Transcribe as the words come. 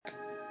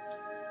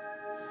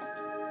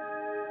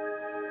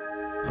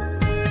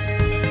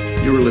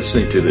You are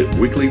listening to the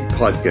weekly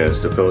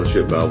podcast of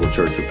Fellowship Bible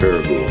Church of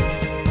Paragould.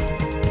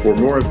 For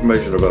more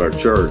information about our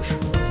church,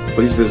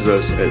 please visit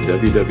us at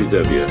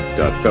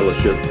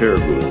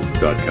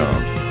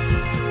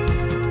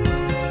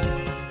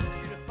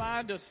www.fellowshipparagould.com. To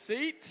find a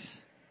seat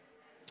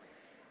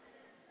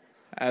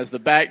as the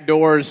back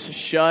doors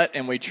shut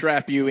and we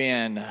trap you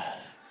in.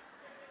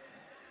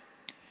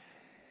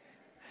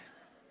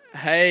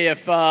 Hey,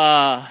 if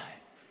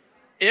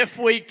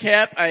we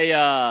kept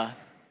a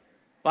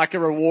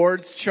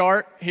rewards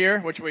chart here,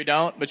 which we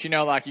don't, but you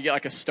get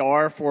like a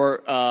star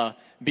for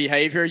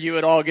behavior, you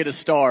would all get a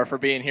star for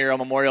being here on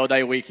Memorial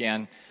Day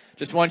weekend.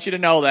 Just want you to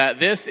know that.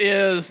 This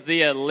is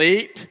the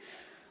elite,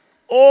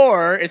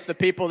 or it's the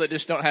people that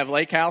just don't have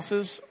lake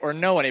houses or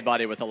know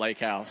anybody with a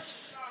lake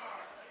house.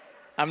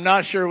 I'm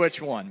not sure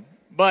which one.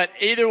 But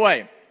either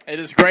way, it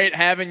is great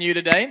having you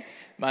today.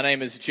 My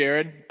name is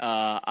Jared.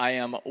 I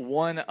am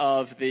one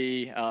of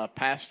the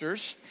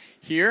pastors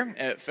here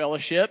at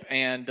Fellowship,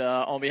 and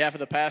on behalf of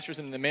the pastors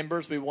and the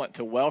members, we want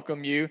to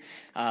welcome you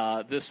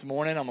this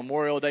morning on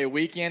Memorial Day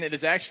weekend. It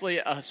is actually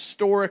a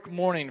historic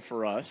morning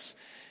for us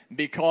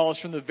because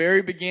from the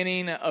very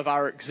beginning of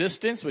our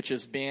existence, which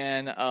has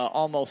been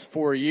almost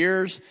 4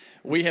 years,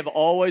 we have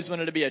always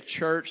wanted to be a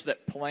church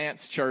that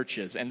plants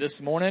churches, and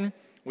this morning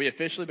we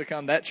officially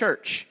become that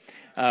church.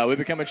 We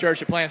become a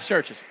church that plants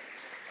churches.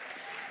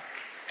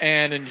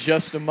 And in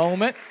just a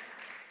moment,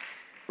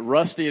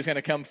 Rusty is going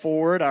to come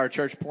forward, our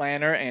church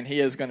planner, and he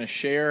is going to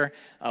share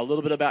a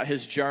little bit about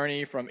his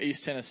journey from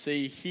East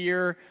Tennessee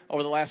here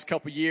over the last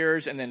couple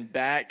years and then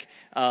back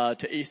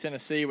to East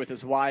Tennessee with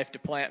his wife to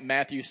plant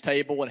Matthew's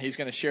Table, and he's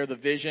going to share the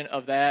vision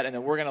of that, and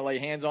then we're going to lay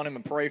hands on him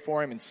and pray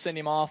for him and send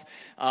him off.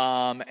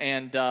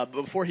 But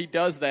before he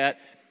does that,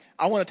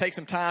 I want to take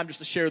some time just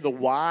to share the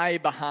why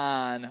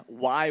behind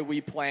why we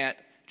plant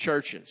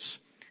churches.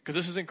 Because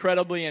this is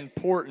incredibly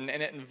important,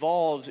 and it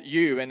involves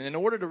you. And in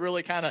order to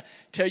really kind of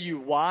tell you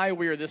why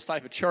we are this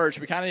type of church,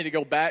 we kind of need to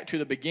go back to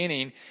the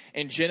beginning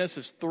in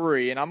Genesis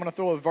 3. And I'm going to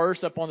throw a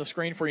verse up on the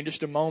screen for you in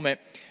just a moment.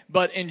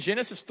 But in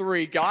Genesis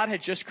 3, God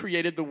had just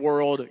created the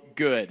world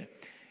good.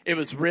 It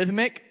was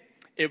rhythmic.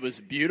 It was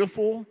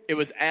beautiful. It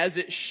was as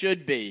it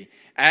should be.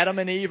 Adam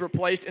and Eve were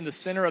placed in the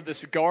center of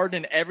this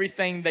garden, and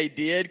everything they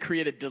did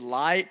created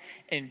delight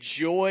and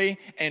joy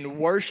and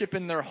worship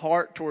in their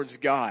heart towards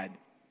God.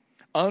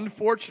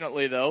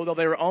 Unfortunately, though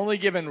they were only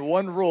given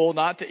one rule,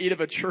 not to eat of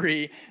a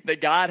tree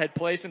that God had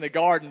placed in the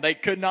garden, they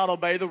could not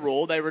obey the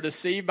rule. They were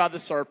deceived by the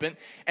serpent,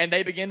 and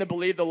they began to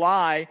believe the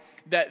lie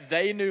that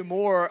they knew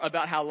more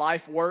about how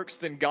life works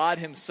than God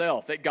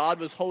himself, that God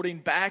was holding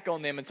back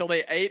on them. And so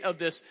they ate of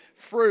this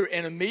fruit,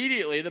 and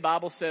immediately, the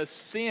Bible says,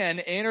 sin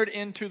entered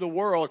into the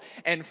world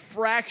and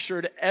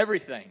fractured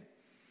everything.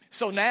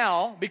 So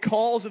now,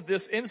 because of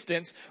this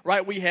instance,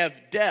 right, we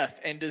have death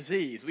and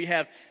disease. We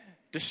have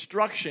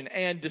destruction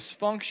and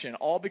dysfunction,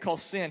 all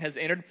because sin has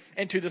entered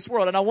into this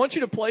world. And I want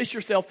you to place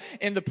yourself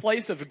in the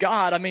place of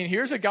God. I mean,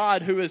 here's a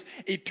God who is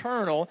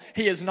eternal.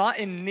 He is not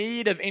in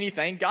need of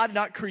anything. God did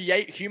not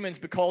create humans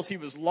because he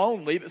was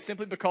lonely, but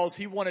simply because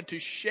he wanted to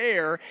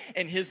share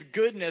in his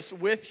goodness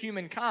with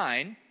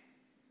humankind.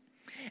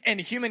 And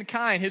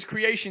humankind, his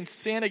creation,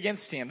 sinned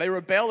against him. They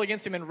rebelled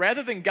against him. And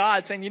rather than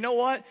God saying, you know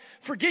what,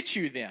 forget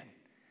you then.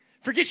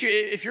 Forget you.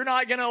 If you're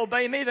not going to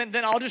obey me,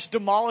 then I'll just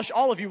demolish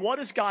all of you. What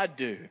does God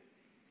do?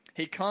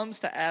 He comes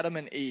to Adam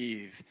and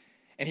Eve,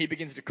 and he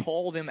begins to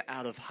call them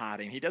out of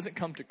hiding. He doesn't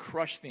come to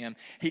crush them.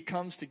 He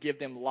comes to give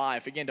them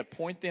life, again, to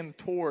point them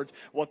towards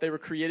what they were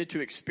created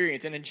to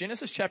experience. And in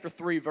Genesis chapter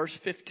 3, verse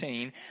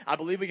 15, I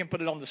believe we can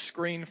put it on the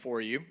screen for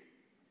you.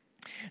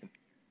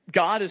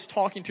 God is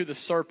talking to the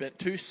serpent,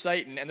 to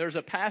Satan, and there's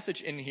a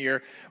passage in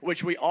here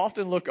which we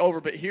often look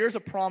over, but here's a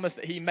promise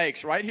that he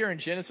makes right here in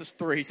Genesis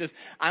 3. He says,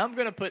 I'm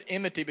going to put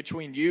enmity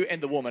between you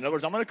and the woman. In other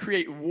words, I'm going to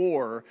create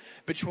war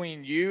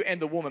between you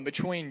and the woman,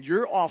 between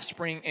your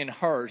offspring and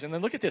hers. And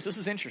then look at this. This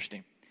is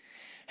interesting.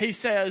 He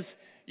says,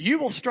 you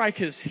will strike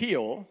his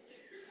heel,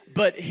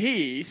 but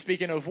he,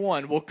 speaking of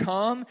one, will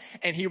come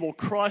and he will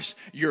crush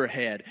your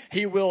head.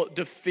 He will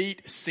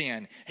defeat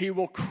sin. He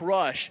will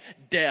crush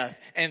death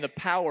and the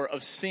power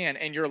of sin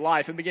in your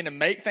life and begin to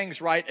make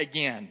things right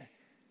again.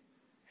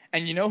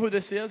 And you know who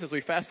this is? As we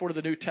fast forward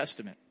to the New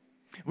Testament,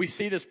 we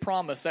see this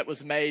promise that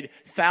was made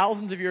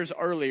thousands of years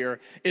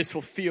earlier is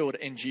fulfilled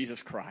in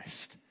Jesus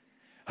Christ,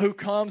 who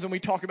comes, and we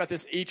talk about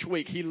this each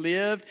week. He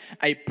lived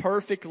a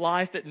perfect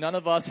life that none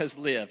of us has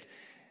lived.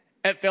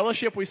 At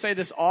Fellowship, we say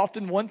this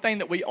often. One thing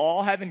that we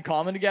all have in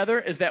common together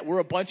is that we're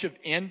a bunch of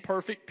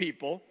imperfect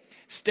people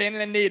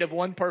standing in need of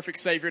one perfect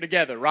Savior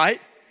together,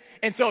 right?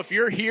 And so if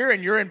you're here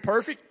and you're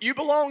imperfect, you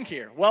belong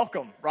here.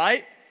 Welcome,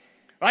 right?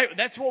 Right?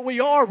 That's what we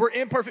are. We're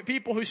imperfect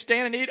people who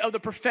stand in need of the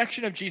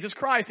perfection of Jesus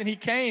Christ. And he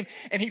came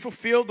and he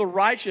fulfilled the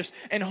righteous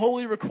and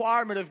holy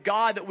requirement of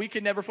God that we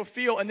could never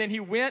fulfill. And then he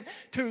went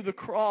to the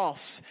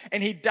cross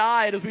and he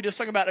died, as we just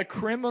talked about, a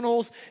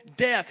criminal's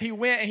death. He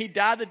went and he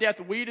died the death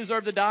we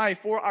deserve to die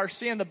for our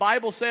sin. The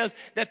Bible says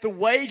that the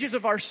wages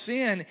of our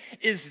sin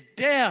is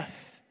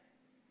death.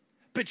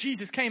 But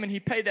Jesus came and he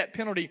paid that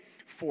penalty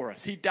for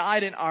us. He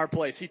died in our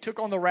place. He took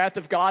on the wrath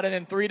of God. And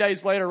then 3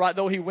 days later, right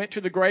though he went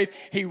to the grave,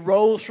 he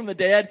rose from the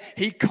dead.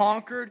 He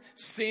conquered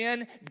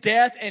sin,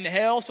 death, and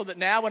hell, so that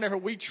now whenever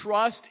we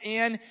trust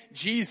in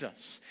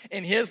Jesus,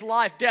 in his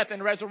life, death,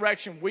 and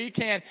resurrection, we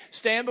can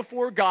stand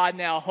before God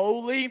now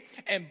holy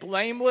and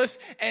blameless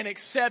and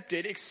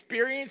accepted,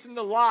 experiencing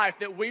the life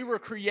that we were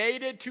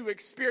created to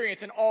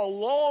experience and all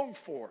long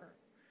for.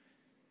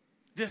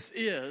 This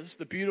is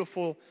the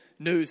beautiful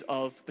news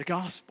of the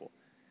gospel.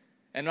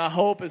 And my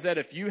hope is that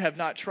if you have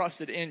not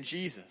trusted in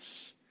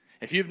Jesus,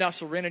 if you've not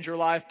surrendered your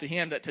life to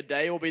him, that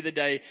today will be the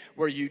day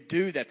where you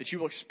do that you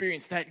will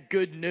experience that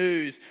good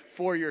news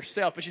for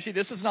yourself. But you see,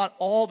 this is not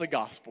all the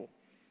gospel.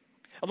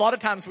 A lot of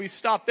times we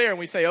stop there and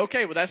we say,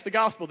 okay, well, that's the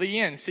gospel, the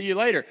end, see you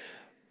later.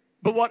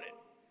 But what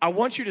I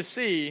want you to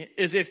see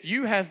is if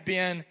you have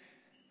been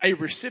a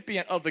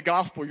recipient of the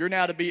gospel, you're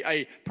now to be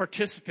a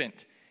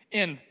participant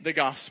in the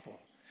gospel.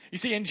 You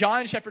see, in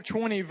John chapter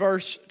 20,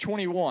 verse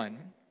 21,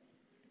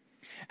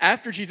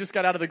 after Jesus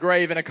got out of the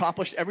grave and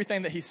accomplished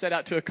everything that he set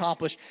out to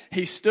accomplish,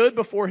 he stood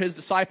before his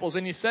disciples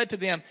and he said to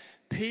them,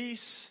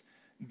 peace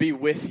be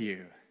with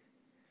you.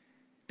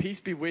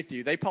 Peace be with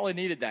you. They probably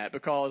needed that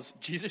because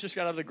Jesus just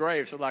got out of the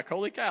grave. So like,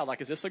 holy cow,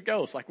 like, is this a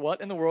ghost? Like,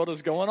 what in the world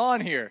is going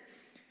on here?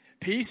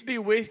 Peace be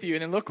with you.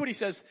 And then look what he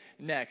says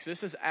next.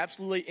 This is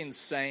absolutely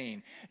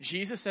insane.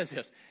 Jesus says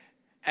this,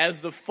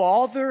 as the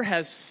Father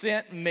has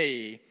sent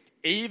me,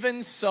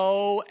 even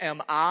so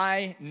am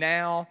I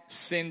now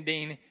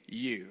sending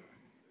you.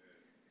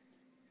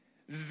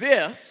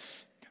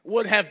 This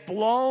would have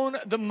blown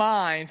the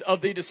minds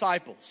of the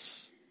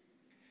disciples.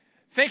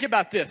 Think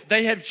about this.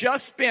 They have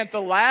just spent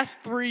the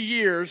last 3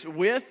 years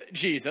with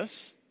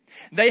Jesus.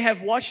 They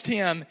have watched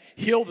him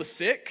heal the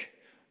sick,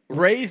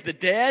 raise the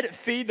dead,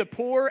 feed the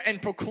poor, and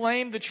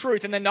proclaim the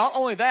truth. And then not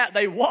only that,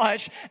 they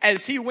watched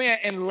as he went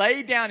and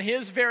laid down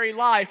his very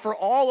life for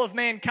all of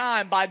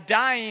mankind by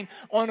dying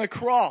on a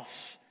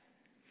cross.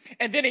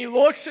 And then he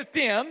looks at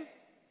them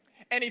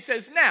and he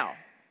says, now,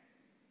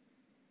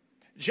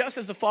 just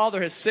as the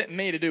Father has sent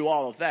me to do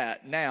all of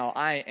that, now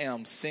I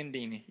am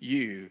sending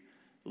you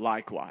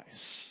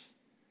likewise.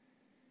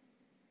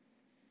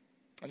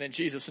 And then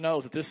Jesus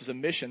knows that this is a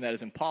mission that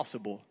is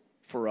impossible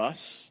for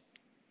us.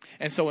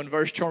 And so in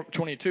verse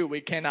 22,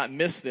 we cannot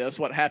miss this.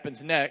 What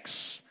happens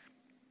next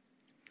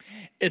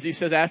is he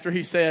says, after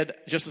he said,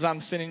 just as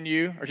I'm sending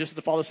you, or just as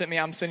the Father sent me,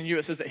 I'm sending you,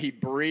 it says that he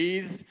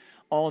breathed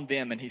on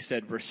them and he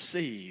said,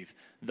 receive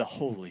the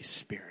Holy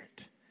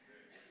Spirit.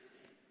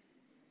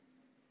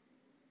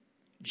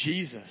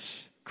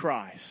 Jesus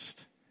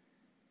Christ,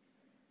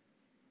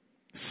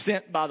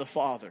 sent by the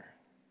Father,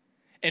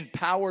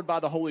 empowered by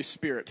the Holy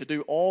Spirit to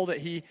do all that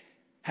he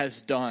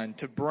has done,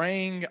 to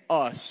bring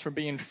us from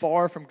being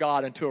far from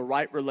God into a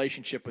right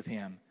relationship with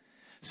him,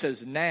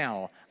 says,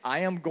 now I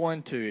am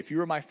going to, if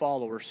you are my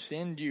follower,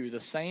 send you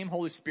the same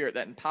Holy Spirit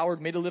that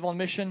empowered me to live on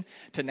mission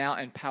to now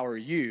empower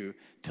you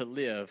to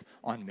live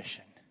on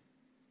mission.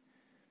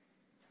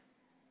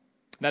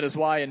 That is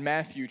why in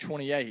Matthew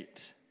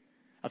 28,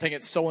 I think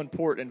it's so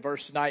important in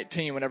verse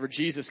 19, whenever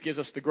Jesus gives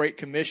us the Great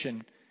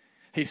Commission,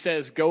 he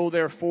says, go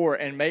therefore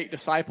and make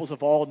disciples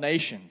of all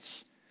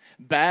nations,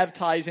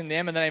 baptizing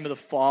them in the name of the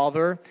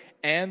Father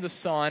and the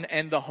Son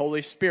and the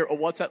Holy Spirit. Well,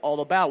 what's that all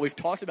about? We've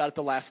talked about it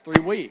the last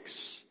 3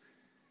 weeks.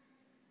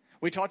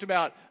 We talked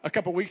about a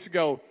couple weeks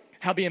ago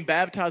how being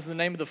baptized in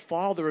the name of the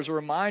Father is a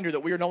reminder that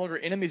we are no longer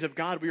enemies of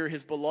God. We are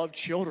his beloved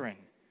children.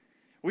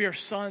 We are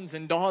sons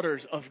and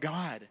daughters of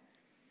God.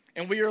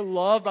 And we are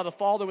loved by the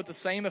Father with the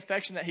same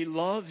affection that he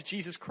loves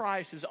Jesus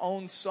Christ, his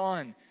own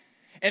Son.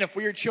 And if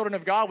we are children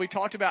of God, we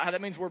talked about how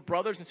that means we're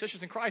brothers and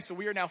sisters in Christ, so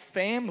we are now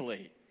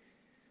family.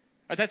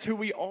 That's who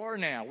we are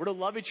now. We're to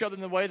love each other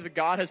in the way that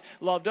God has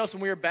loved us.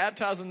 When we are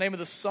baptized in the name of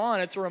the Son,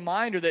 it's a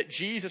reminder that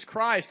Jesus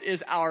Christ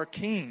is our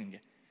King.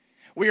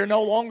 We are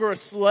no longer a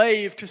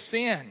slave to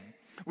sin.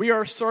 We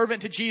are a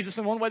servant to Jesus,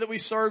 and one way that we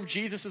serve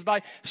Jesus is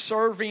by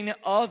serving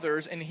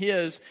others in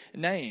his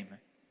name.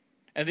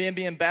 And then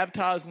being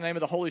baptized in the name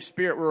of the Holy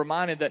Spirit, we're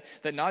reminded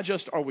that not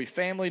just are we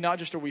family, not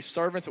just are we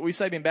servants, but we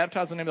say being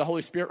baptized in the name of the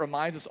Holy Spirit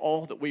reminds us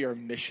all that we are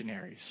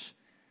missionaries,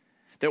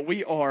 that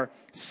we are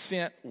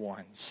sent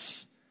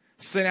ones,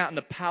 sent out in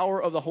the power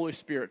of the Holy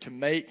Spirit to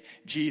make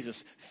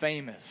Jesus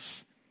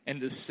famous in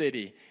this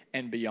city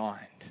and beyond.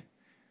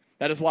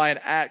 That is why in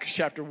Acts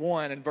chapter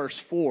 1 and verse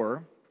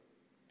 4,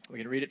 we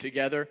can read it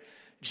together.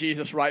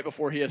 Jesus, right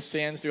before he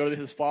ascends to go to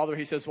his Father,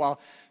 he says, while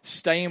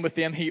staying with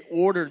them, he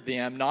ordered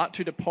them not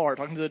to depart,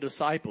 talking to the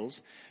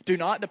disciples, do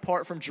not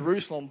depart from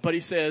Jerusalem, but he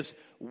says,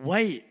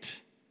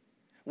 wait.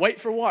 Wait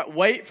for what?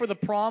 Wait for the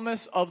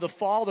promise of the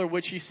Father,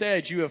 which he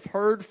said, you have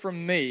heard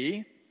from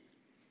me.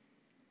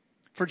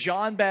 For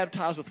John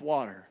baptized with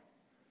water,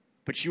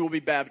 but you will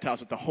be baptized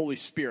with the Holy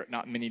Spirit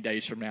not many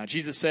days from now.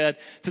 Jesus said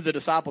to the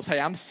disciples,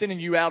 hey, I'm sending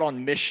you out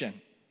on mission.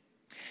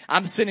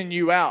 I'm sending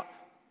you out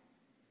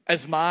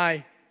as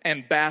my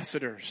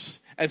ambassadors,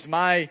 as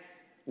my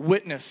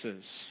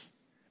witnesses.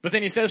 But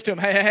then he says to them,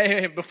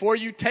 hey, before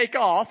you take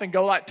off and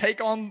go like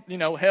take on,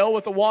 hell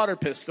with a water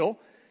pistol,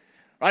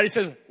 Right? He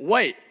says,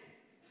 wait.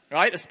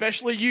 Right?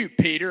 Especially you,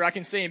 Peter. I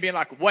can see him being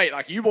like, wait,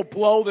 like you will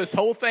blow this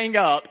whole thing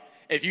up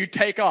if you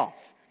take off.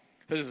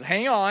 So he says,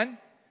 hang on,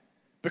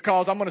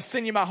 because I'm going to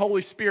send you my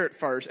Holy Spirit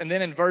first. And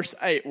then in verse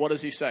 8, what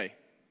does he say?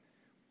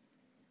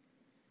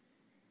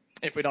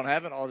 If we don't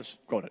have it, I'll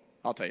just quote it.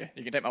 I'll tell you.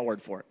 You can take my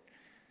word for it.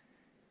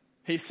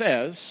 He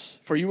says,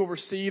 for you will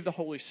receive the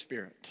Holy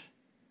Spirit.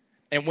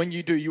 And when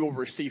you do, you will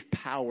receive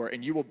power,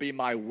 and you will be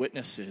my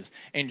witnesses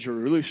in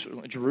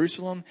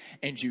Jerusalem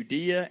and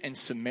Judea and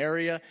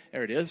Samaria,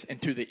 there it is,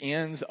 and to the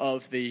ends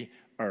of the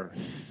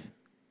earth.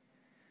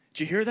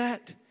 Did you hear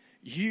that?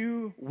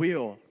 You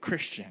will,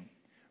 Christian,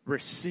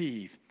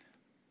 receive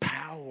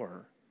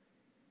power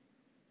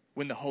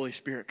when the Holy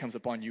Spirit comes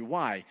upon you.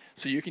 Why?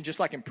 So you can just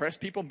like impress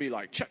people and be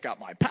like, check out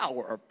my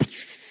power.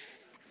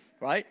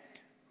 Right?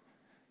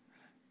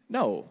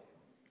 No.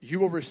 You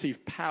will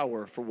receive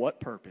power for what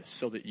purpose?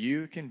 So that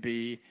you can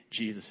be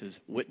Jesus'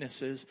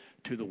 witnesses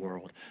to the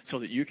world. So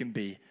that you can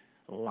be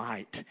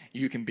light.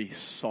 You can be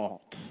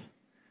salt.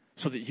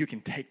 So that you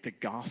can take the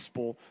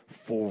gospel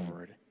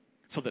forward.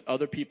 So that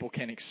other people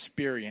can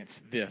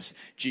experience this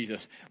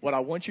Jesus. What I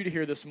want you to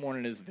hear this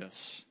morning is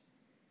this.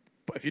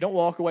 But if you don't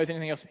walk away with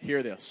anything else,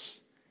 hear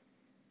this.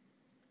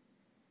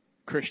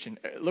 Christian,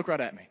 look right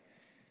at me.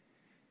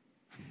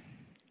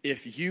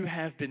 If you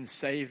have been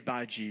saved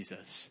by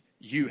Jesus,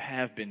 you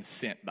have been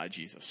sent by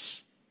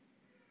Jesus.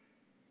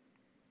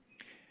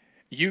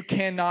 You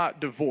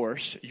cannot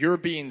divorce your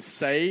being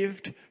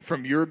saved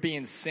from your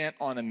being sent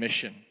on a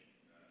mission.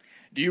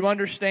 Do you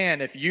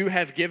understand? If you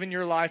have given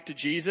your life to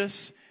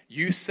Jesus,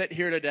 you sit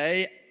here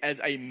today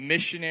as a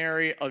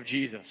missionary of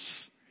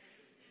Jesus.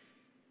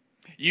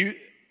 You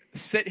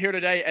sit here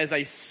today as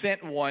a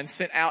sent one,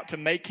 sent out to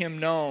make him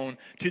known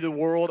to the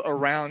world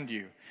around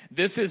you.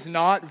 This is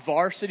not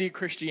varsity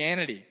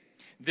Christianity.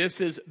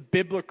 This is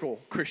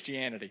biblical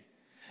Christianity.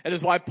 That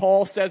is why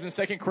Paul says in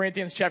 2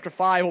 Corinthians chapter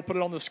 5, we'll put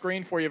it on the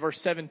screen for you, verse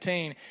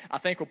 17. I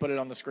think we'll put it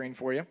on the screen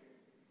for you.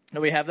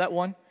 Do we have that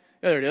one?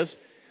 There it is.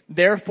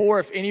 Therefore,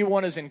 if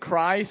anyone is in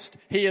Christ,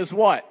 he is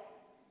what?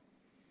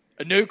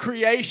 A new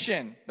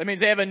creation. That means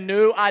they have a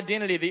new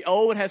identity. The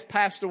old has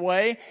passed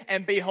away,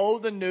 and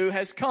behold, the new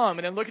has come.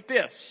 And then look at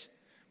this.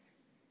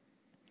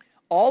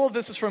 All of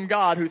this is from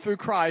God, who through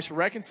Christ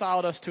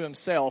reconciled us to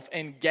himself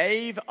and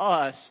gave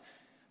us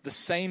the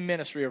same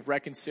ministry of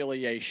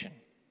reconciliation.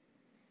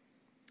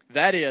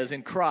 That is,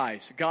 in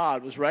Christ,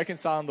 God was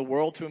reconciling the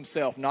world to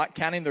himself, not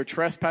counting their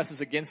trespasses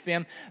against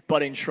them,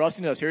 but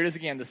entrusting us. Here it is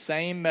again, the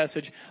same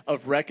message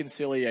of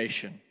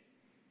reconciliation.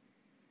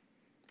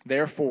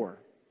 Therefore,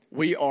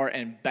 we are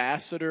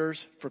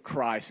ambassadors for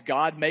Christ.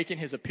 God making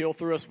his appeal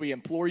through us, we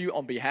implore you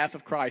on behalf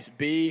of Christ,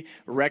 be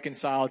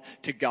reconciled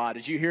to God.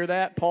 Did you hear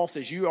that? Paul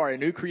says you are a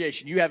new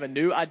creation. You have a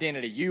new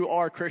identity. You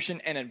are,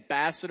 Christian, an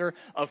ambassador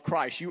of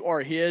Christ. You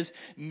are his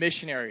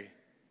missionary.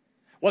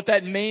 What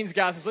that means,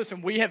 guys, is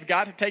listen, we have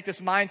got to take this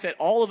mindset,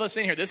 all of us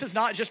in here. This is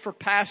not just for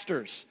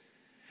pastors.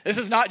 This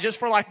is not just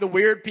for like the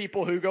weird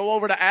people who go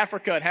over to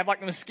Africa and have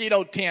like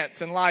mosquito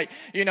tents and like,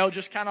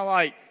 just kind of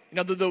like,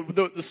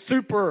 the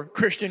super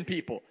Christian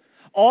people.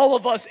 All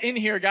of us in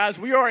here, guys,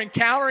 we are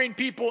encountering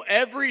people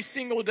every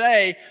single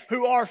day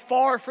who are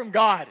far from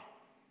God.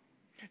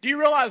 Do you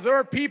realize there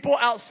are people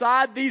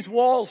outside these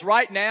walls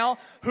right now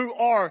who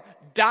are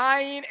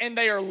dying and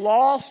they are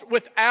lost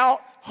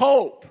without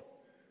hope?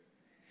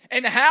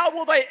 And how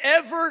will they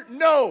ever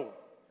know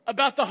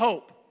about the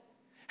hope?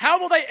 How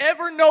will they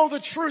ever know the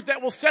truth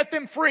that will set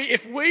them free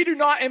if we do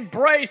not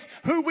embrace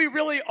who we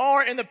really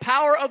are in the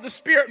power of the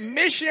Spirit,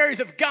 missionaries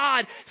of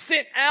God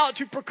sent out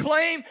to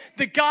proclaim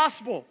the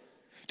gospel,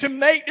 to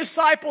make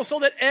disciples so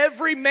that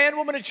every man,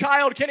 woman, and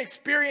child can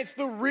experience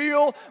the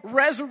real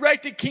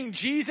resurrected King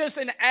Jesus,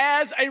 and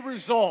as a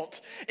result,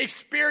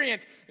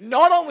 experience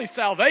not only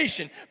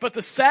salvation, but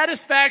the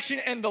satisfaction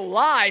and the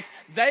life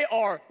they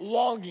are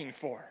longing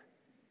for.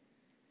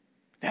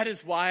 That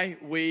is why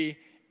we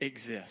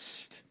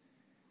exist.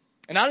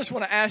 And I just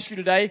want to ask you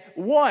today,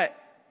 what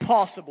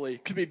possibly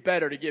could be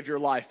better to give your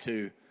life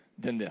to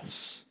than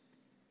this?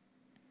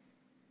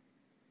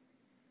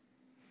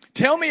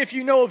 Tell me if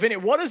you know of any.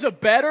 What is a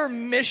better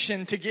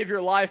mission to give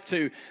your life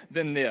to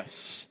than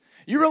this?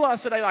 You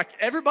realize today, like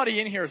everybody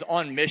in here is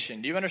on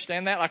mission. Do you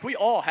understand that? Like we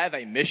all have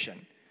a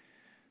mission.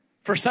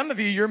 For some of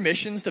you, your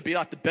mission is to be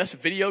like the best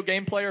video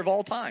game player of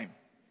all time.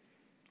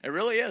 It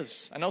really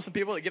is. I know some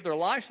people that give their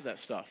lives to that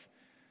stuff.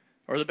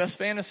 Or the best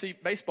fantasy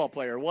baseball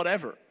player, or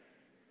whatever.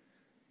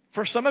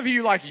 For some of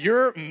you, like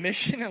your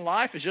mission in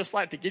life is just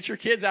like to get your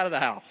kids out of the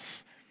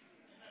house.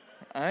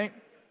 Right?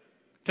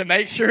 To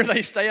make sure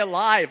they stay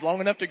alive long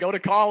enough to go to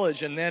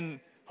college and then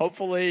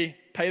hopefully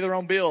pay their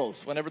own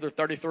bills whenever they're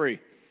 33.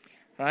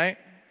 Right?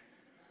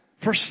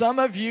 For some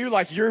of you,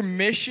 like your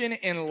mission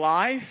in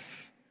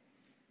life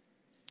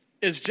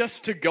is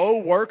just to go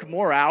work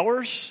more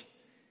hours,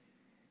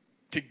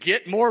 to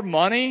get more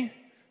money,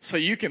 so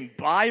you can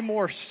buy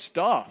more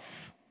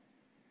stuff.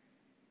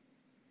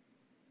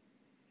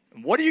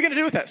 And what are you going to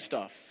do with that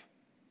stuff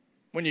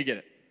when you get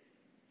it?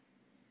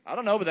 I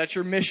don't know, but that's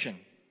your mission.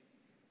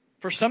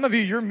 For some of you,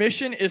 your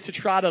mission is to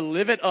try to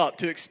live it up,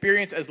 to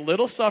experience as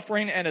little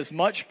suffering and as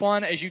much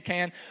fun as you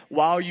can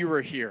while you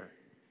are here.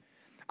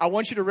 I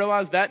want you to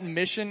realize that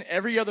mission,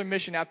 every other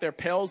mission out there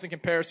pales in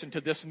comparison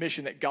to this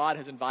mission that God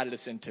has invited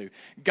us into.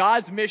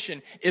 God's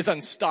mission is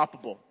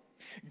unstoppable.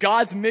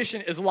 God's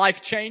mission is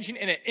life-changing,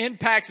 and it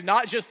impacts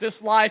not just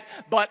this life,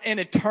 but in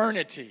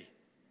eternity.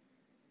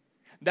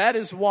 That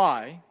is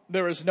why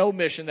there is no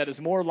mission that is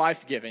more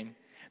life-giving.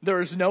 There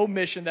is no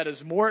mission that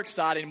is more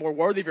exciting, more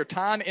worthy of your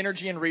time,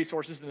 energy, and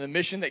resources than the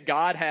mission that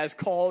God has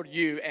called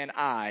you and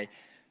I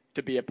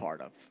to be a part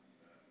of.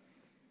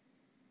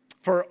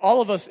 For all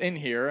of us in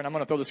here, and I'm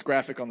going to throw this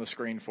graphic on the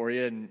screen for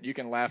you, and you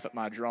can laugh at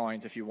my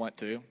drawings if you want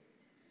to.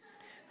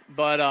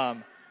 But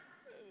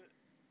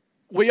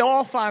we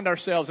all find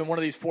ourselves in one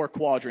of these four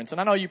quadrants.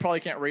 And I know you probably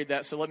can't read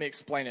that, so let me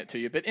explain it to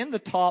you. But in the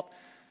top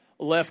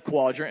left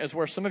quadrant is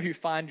where some of you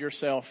find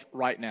yourself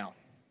right now.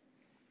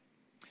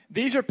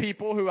 These are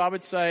people who I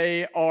would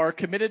say are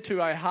committed to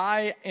a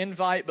high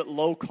invite but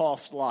low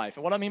cost life.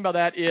 And what I mean by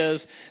that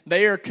is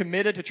they are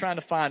committed to trying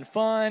to find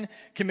fun,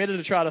 committed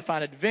to try to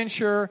find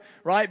adventure,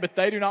 right? But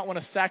they do not want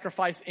to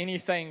sacrifice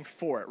anything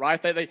for it,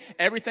 right?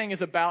 Everything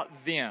is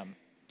about them.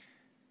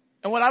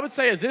 And what I would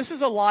say is this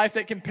is a life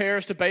that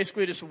compares to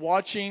basically just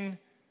watching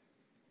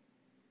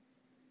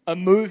a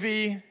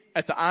movie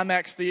at the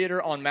IMAX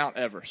theater on Mount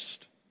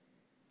Everest.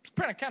 It's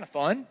kind of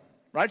fun,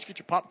 right? You get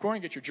your popcorn,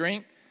 get your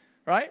drink.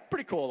 Right?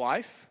 Pretty cool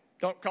life.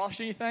 Don't cost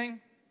you anything.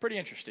 Pretty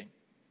interesting.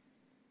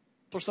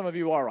 For some of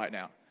you are right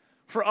now.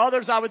 For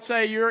others, I would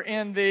say you're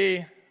in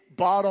the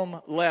bottom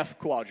left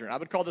quadrant. I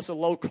would call this a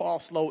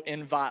low-cost,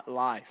 low-invite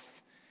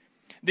life.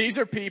 These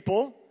are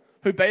people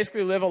who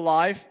basically live a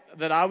life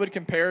that I would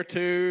compare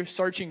to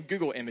searching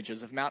Google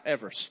images of Mount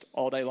Everest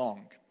all day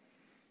long.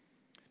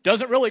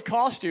 Doesn't really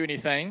cost you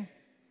anything,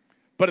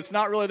 but it's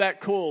not really that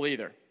cool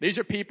either. These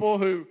are people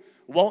who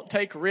won't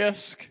take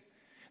risk.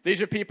 These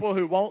are people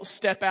who won't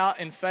step out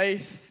in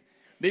faith.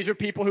 These are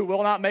people who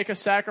will not make a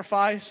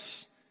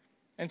sacrifice.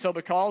 And so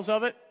because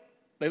of it,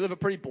 they live a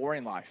pretty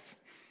boring life.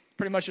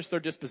 Pretty much just their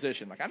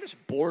disposition. Like, I'm just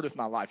bored with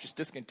my life, just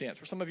discontent.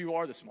 For some of you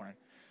are this morning.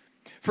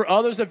 For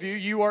others of you,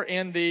 you are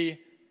in the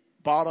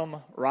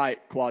bottom right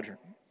quadrant.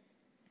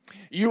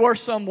 You are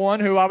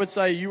someone who I would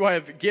say you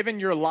have given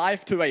your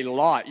life to a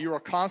lot. You are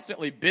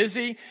constantly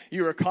busy.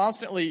 You are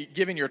constantly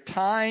giving your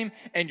time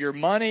and your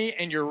money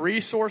and your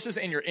resources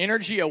and your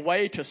energy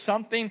away to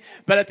something.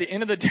 But at the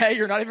end of the day,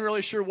 you're not even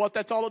really sure what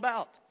that's all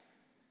about.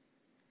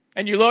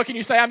 And you look and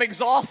you say, I'm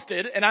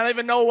exhausted and I don't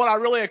even know what I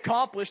really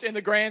accomplished in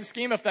the grand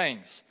scheme of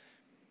things.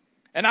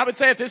 And I would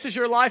say if this is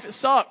your life, it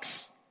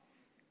sucks.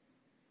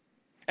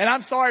 And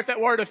I'm sorry if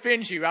that word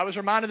offends you. I was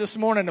reminded this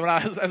morning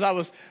as I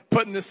was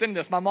putting this in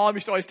this. My mom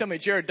used to always tell me,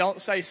 Jared, don't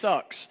say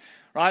sucks.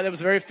 Right? That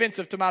was very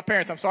offensive to my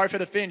parents. I'm sorry if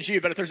it offends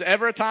you. But if there's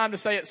ever a time to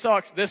say it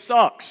sucks, this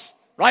sucks.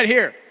 Right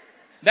here.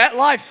 That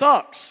life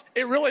sucks.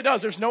 It really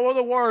does. There's no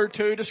other word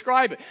to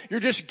describe it.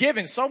 You're just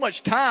giving so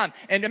much time.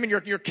 And I mean,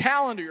 your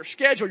calendar, your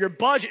schedule, your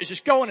budget is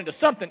just going into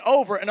something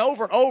over and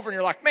over and over. And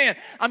you're like, man,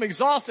 I'm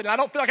exhausted. And I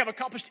don't feel like I've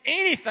accomplished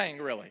anything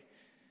really.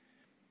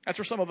 That's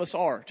where some of us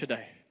are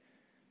today.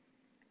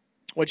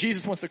 What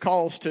Jesus wants to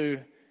call us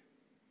to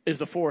is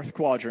the fourth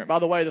quadrant. By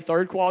the way, the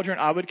third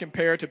quadrant, I would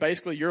compare to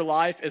basically your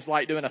life is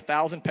like doing a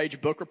 1,000-page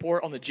book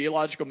report on the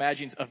geological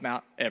imagings of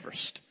Mount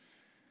Everest.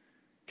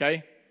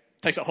 Okay?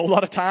 Takes a whole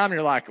lot of time, and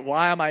you're like,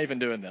 why am I even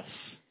doing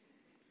this?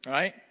 All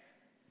right?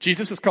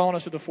 Jesus is calling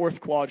us to the fourth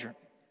quadrant.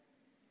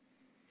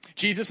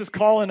 Jesus is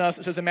calling us,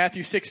 it says in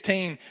Matthew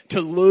 16,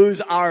 to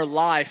lose our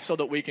life so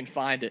that we can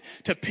find it.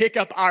 To pick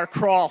up our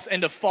cross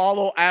and to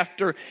follow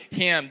after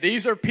Him.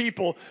 These are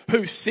people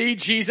who see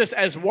Jesus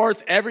as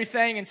worth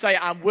everything and say,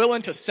 I'm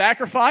willing to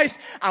sacrifice.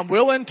 I'm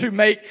willing to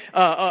make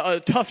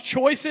tough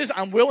choices.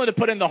 I'm willing to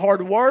put in the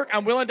hard work.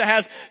 I'm willing to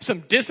have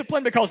some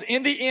discipline because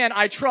in the end,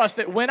 I trust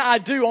that when I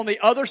do, on the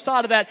other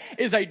side of that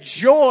is a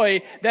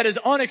joy that is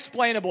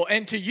unexplainable.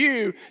 And to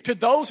you, to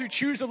those who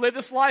choose to live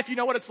this life, you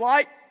know what it's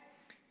like?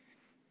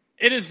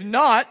 It is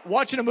not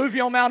watching a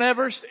movie on Mount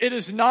Everest. It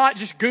is not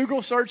just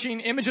Google searching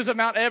images of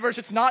Mount Everest.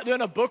 It's not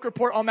doing a book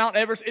report on Mount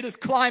Everest. It is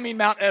climbing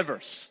Mount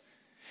Everest.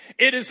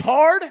 It is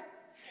hard.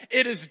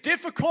 It is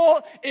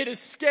difficult. It is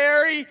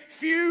scary.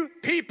 Few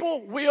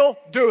people will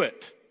do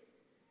it.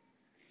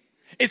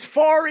 It's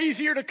far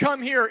easier to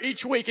come here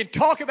each week and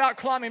talk about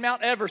climbing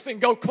Mount Everest than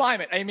go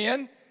climb it.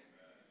 Amen?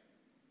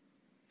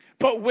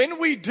 But when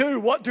we do,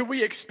 what do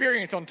we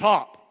experience on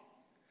top?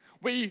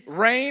 We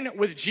reign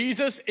with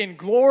Jesus in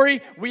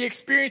glory. We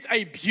experience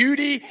a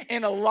beauty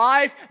and a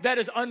life that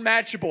is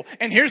unmatchable.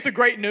 And here's the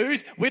great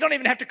news. We don't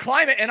even have to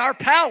climb it in our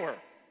power.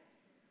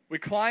 We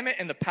climb it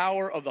in the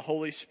power of the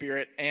Holy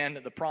Spirit, and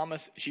the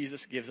promise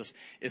Jesus gives us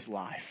is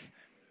life.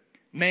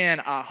 Man,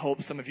 I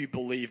hope some of you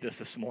believe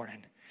this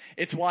morning.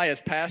 It's why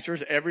as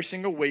pastors every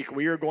single week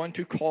we are going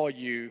to call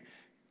you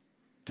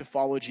to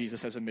follow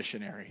Jesus as a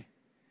missionary.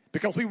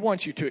 Because we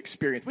want you to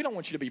experience. We don't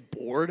want you to be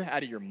bored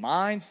out of your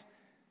minds.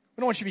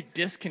 We don't want you to be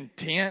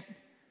discontent,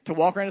 to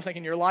walk around just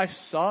thinking your life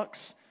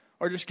sucks,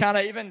 or just kind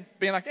of even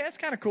being like, yeah, it's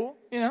kind of cool,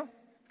 you know,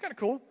 it's kind of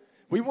cool.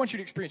 We want you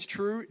to experience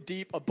true,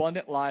 deep,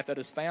 abundant life that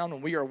is found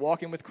when we are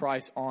walking with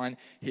Christ on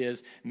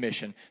his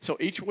mission. So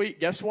each week,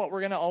 guess what we're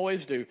going to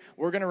always do?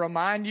 We're going to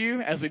remind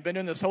you, as we've been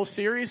doing this whole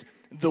series,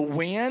 the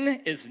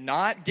win is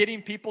not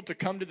getting people to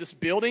come to this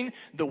building.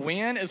 The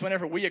win is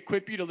whenever we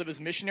equip you to live as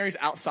missionaries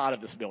outside of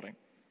this building.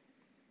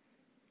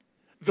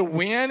 The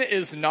win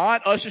is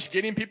not us just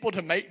getting people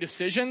to make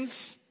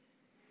decisions.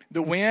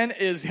 The win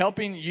is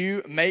helping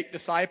you make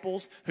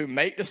disciples who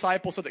make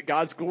disciples so that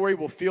God's glory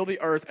will fill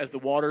the earth as the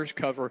waters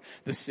cover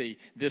the sea.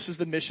 This is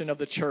the mission of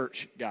the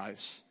church,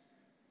 guys.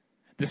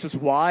 This is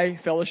why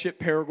Fellowship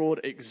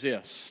Paragould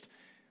exists.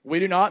 We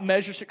do not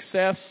measure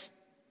success.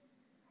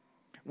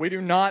 We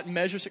do not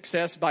measure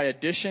success by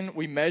addition.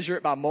 We measure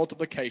it by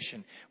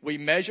multiplication. We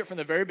measure it from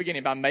the very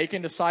beginning by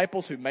making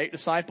disciples who make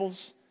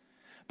disciples,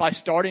 by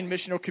starting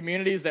missional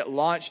communities that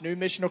launch new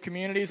missional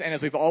communities, and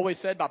as we've always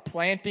said, by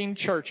planting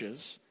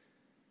churches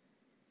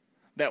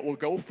that will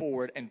go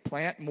forward and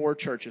plant more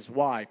churches.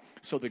 Why?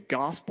 So the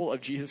gospel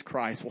of Jesus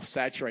Christ will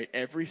saturate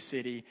every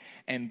city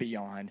and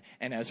beyond.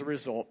 And as a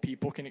result,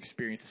 people can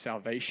experience the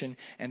salvation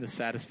and the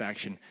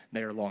satisfaction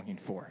they are longing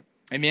for.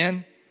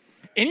 Amen?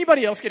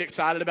 Anybody else get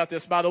excited about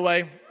this, by the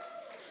way?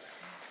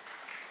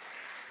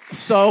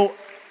 So,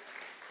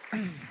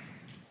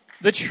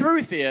 the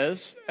truth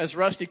is, as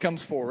Rusty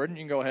comes forward, and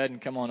you can go ahead and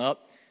come on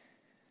up,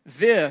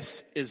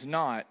 this is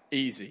not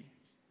easy.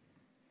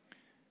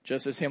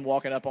 Just as him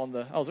walking up on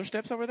the... Oh, is there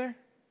steps over there?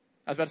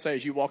 I was about to say,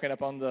 is you walking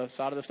up on the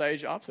side of the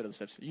stage, opposite of the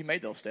steps. You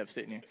made those steps,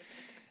 didn't you?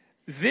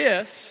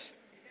 This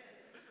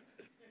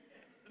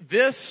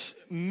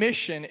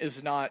mission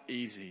is not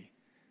easy.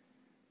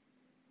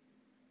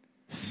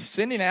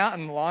 Sending out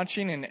and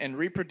launching and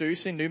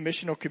reproducing new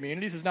missional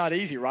communities is not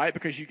easy, right?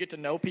 Because you get to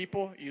know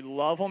people, you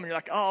love them, and you're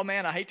like, oh,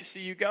 man, I hate to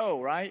see you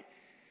go, right?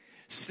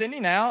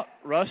 Sending out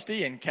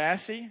Rusty and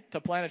Cassie to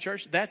plant a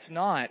church, that's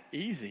not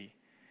easy.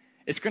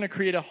 It's going to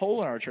create a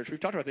hole in our church. We've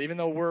talked about that. Even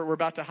though we're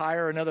about to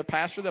hire another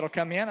pastor that'll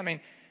come in. I mean,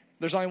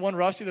 there's only one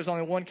Rusty. There's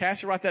only one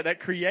Cassie, right? That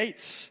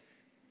creates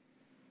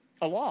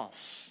a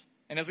loss.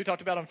 And as we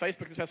talked about on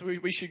Facebook this past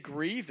week, we should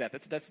grieve that.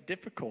 That's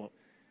difficult.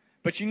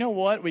 But you know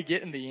what we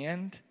get in the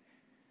end?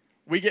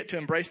 We get to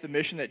embrace the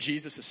mission that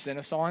Jesus has sent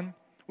us on,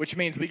 which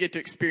means we get to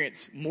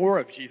experience more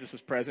of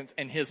Jesus' presence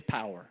and his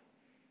power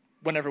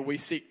whenever we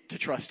seek to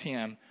trust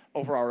him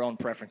over our own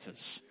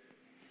preferences.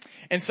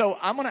 And so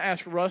I'm going to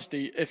ask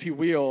Rusty, if he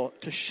will,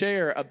 to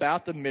share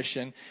about the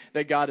mission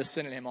that God is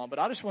sending him on. But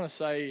I just want to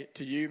say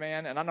to you,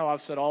 man, and I know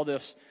I've said all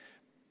this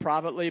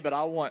privately, but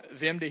I want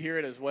them to hear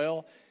it as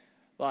well.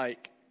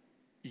 Like,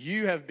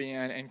 you have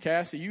been, and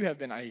Cassie, you have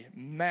been a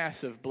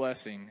massive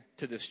blessing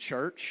to this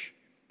church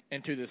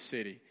and to this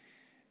city.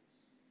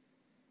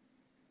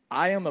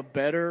 I am a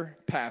better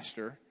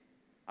pastor.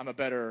 I'm a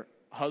better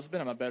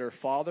husband. I'm a better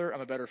father.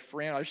 I'm a better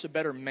friend. I'm just a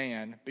better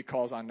man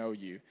because I know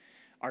you.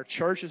 Our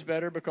church is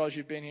better because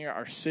you've been here.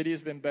 Our city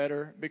has been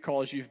better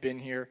because you've been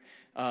here.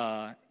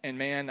 And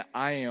man,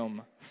 I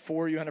am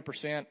for you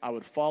 100%. I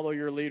would follow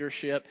your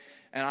leadership.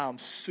 And I'm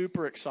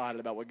super excited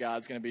about what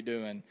God's going to be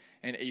doing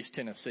in East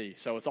Tennessee.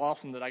 So it's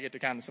awesome that I get to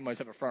kind of somebody's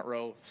have a front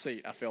row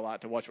seat, I feel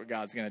like, to watch what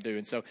God's going to do.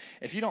 And so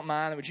if you don't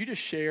mind, would you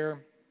just share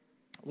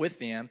with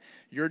them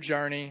your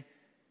journey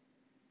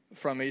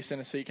from East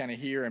Tennessee, kind of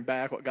here and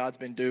back, what God's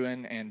been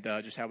doing, and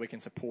just how we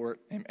can support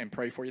and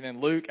pray for you.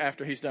 Then Luke,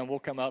 after he's done, we'll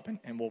come up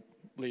and we'll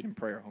lead in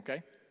prayer,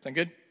 okay? Sound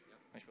good?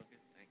 Thanks.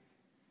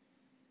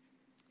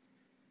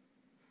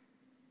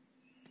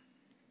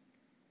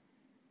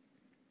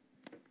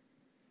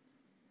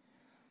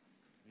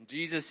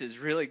 Jesus is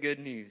really good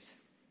news.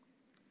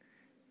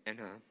 And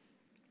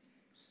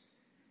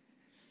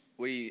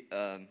we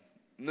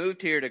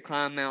moved here to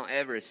climb Mount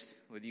Everest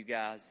with you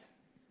guys.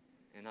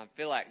 And I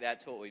feel like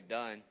that's what we've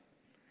done.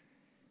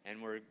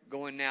 And we're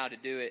going now to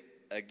do it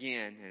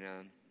again.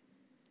 And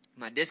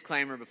my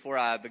disclaimer before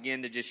I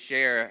begin to just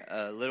share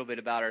a little bit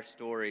about our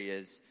story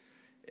is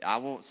I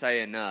won't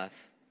say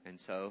enough. And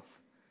so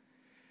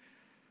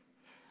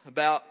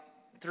about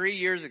 3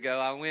 years ago,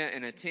 I went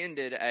and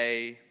attended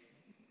a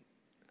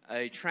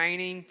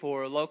training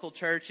for local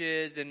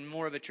churches in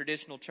more of a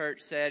traditional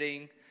church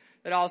setting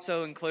that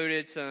also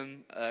included some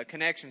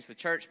connections with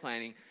church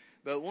planting.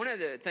 But one of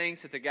the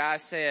things that the guy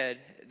said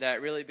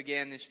that really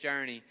began this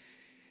journey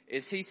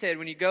is he said,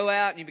 when you go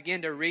out and you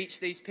begin to reach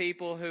these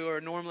people who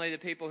are normally the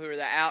people who are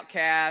the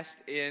outcast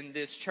in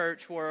this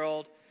church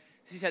world,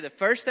 he said the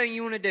first thing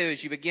you want to do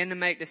is you begin to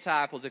make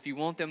disciples if you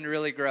want them to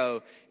really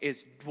grow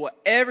is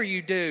whatever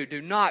you do,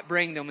 do not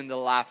bring them into the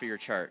life of your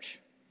church.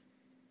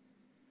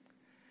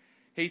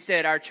 He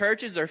said our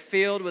churches are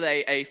filled with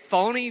a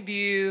phony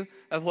view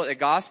of what the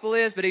gospel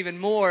is, but even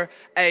more,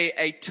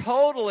 a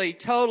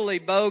totally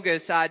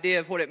bogus idea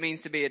of what it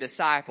means to be a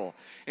disciple.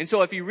 And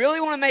so if you really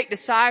want to make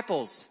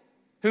disciples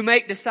who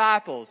make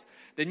disciples,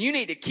 then you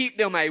need to keep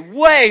them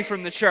away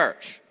from the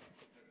church.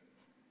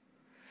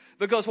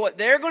 Because what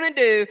they're going to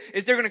do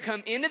is they're going to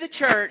come into the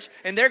church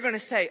and they're going to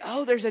say,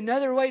 oh, there's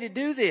another way to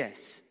do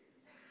this.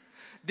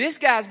 This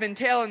guy's been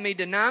telling me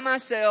deny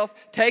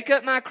myself, take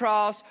up my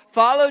cross,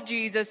 follow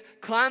Jesus,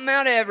 climb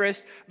Mount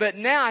Everest. But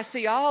now I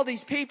see all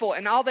these people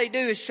and all they do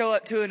is show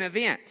up to an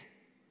event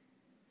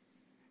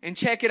and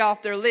check it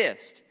off their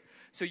list.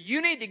 So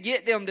you need to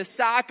get them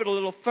discipled a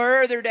little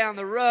further down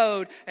the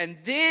road, and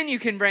then you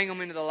can bring them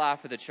into the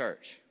life of the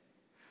church.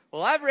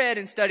 Well, I've read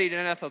and studied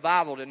enough of the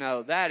Bible to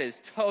know that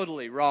is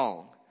totally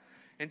wrong.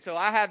 And so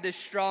I have this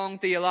strong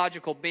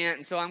theological bent,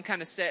 and so I'm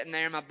kind of sitting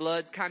there, my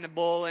blood's kind of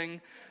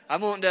boiling. I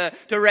want to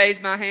raise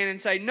my hand and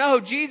say, no,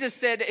 Jesus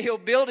said that He'll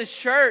build His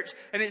church,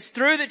 and it's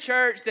through the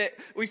church that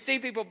we see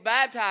people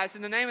baptized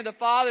in the name of the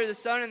Father, the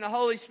Son, and the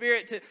Holy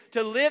Spirit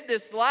to live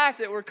this life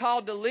that we're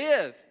called to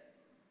live.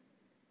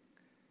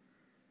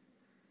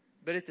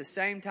 But at the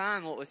same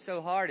time, what was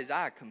so hard is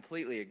I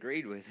completely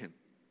agreed with him.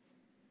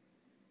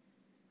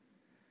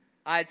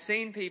 I had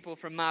seen people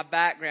from my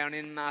background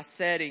in my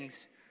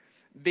settings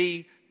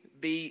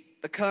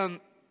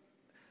become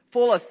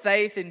full of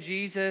faith in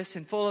Jesus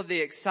and full of the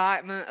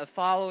excitement of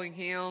following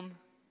Him,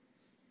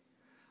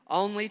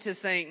 only to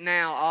think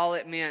now all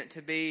it meant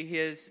to be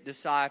His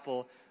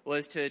disciple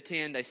was to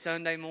attend a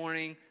Sunday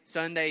morning,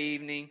 Sunday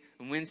evening,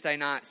 and Wednesday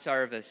night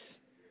service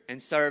and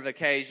serve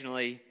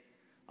occasionally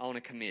on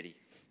a committee.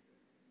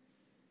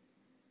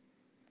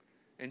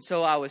 And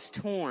so I was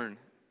torn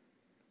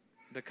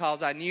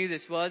because I knew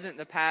this wasn't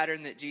the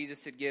pattern that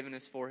Jesus had given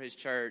us for His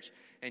church,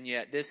 and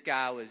yet this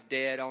guy was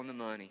dead on the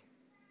money.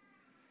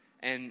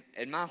 And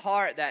my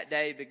heart that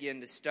day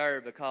began to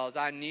stir because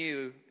I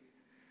knew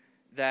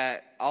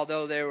that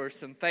although there were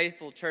some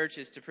faithful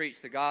churches to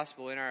preach the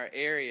gospel in our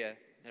area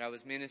that I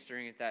was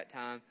ministering at that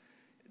time,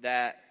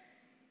 that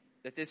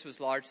this was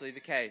largely the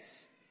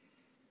case.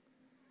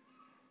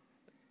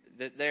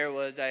 That there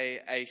was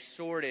a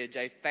shortage,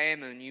 a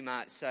famine, you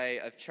might say,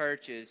 of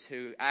churches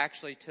who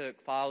actually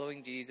took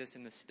following Jesus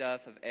and the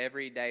stuff of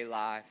everyday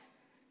life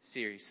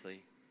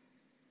seriously.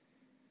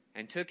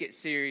 And took it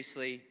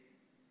seriously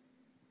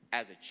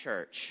as a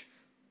church.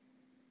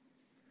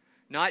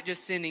 Not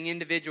just sending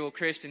individual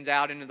Christians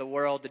out into the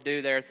world to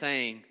do their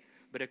thing,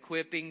 but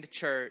equipping the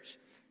church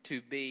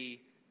to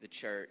be the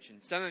church.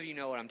 And some of you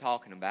know what I'm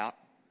talking about.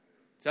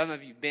 Some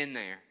of you have been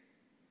there.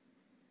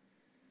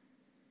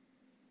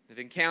 Have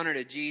encountered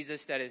a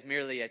Jesus that is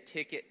merely a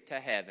ticket to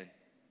heaven,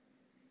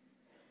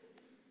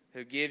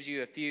 who gives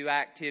you a few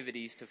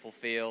activities to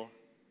fulfill,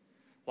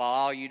 while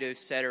all you do is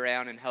sit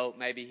around and hope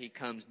maybe He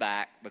comes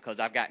back because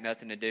I've got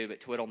nothing to do but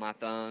twiddle my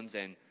thumbs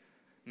and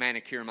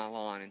manicure my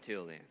lawn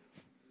until then.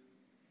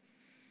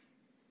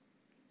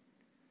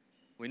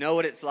 We know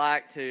what it's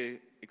like to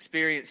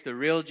experience the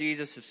real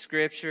Jesus of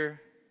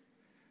Scripture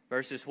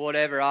versus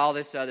whatever all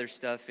this other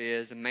stuff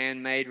is, a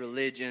man-made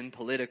religion,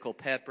 political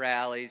pep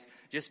rallies,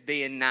 just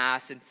being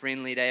nice and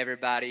friendly to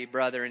everybody,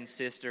 brother and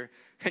sister,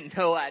 and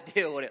no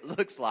idea what it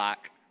looks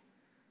like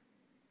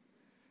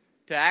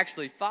to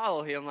actually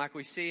follow Him like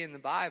we see in the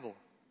Bible.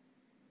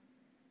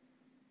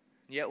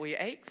 Yet we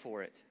ache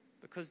for it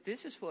because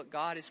this is what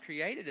God has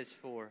created us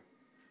for.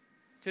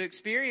 To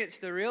experience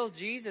the real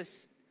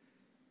Jesus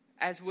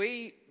as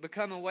we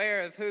become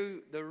aware of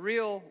who the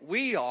real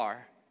we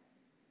are.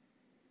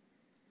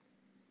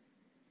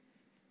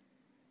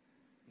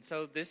 And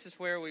so this is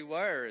where we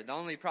were. The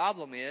only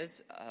problem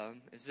is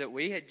that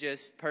we had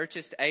just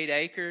purchased 8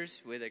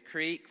 acres with a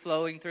creek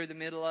flowing through the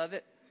middle of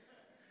it.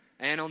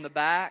 And on the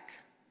back,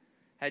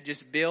 had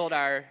just built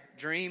our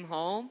dream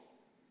home.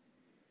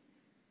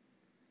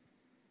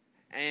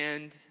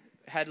 And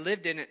had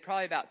lived in it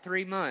probably about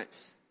 3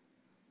 months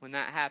when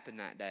that happened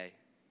that day.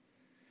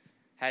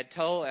 Had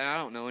told, and I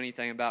don't know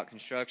anything about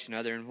construction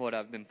other than what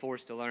I've been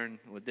forced to learn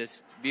with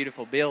this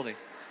beautiful building.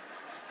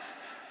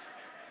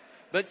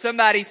 But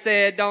somebody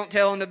said, don't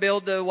tell them to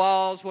build the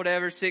walls,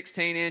 whatever,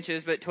 16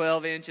 inches, but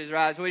 12 inches,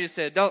 right? So we just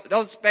said,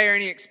 don't spare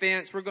any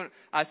expense.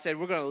 I said,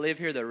 we're going to live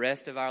here the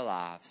rest of our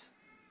lives.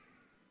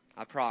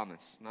 I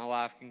promise. My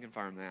wife can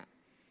confirm that.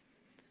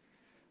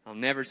 I'll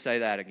never say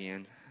that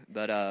again.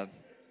 But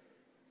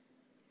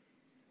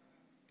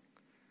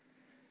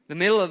the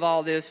middle of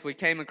all this, we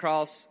came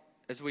across,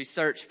 as we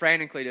searched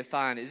frantically to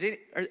find,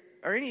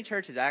 are any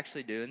churches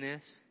actually doing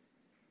this?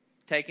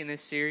 Taking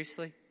this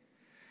seriously?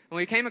 And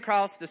we came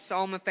across the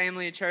Soma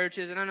family of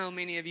churches, and I know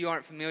many of you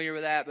aren't familiar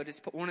with that, but it's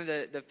one of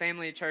the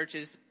family of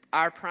churches,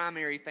 our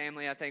primary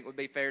family, I think would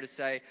be fair to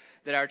say,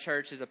 that our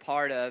church is a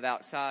part of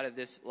outside of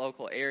this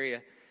local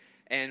area.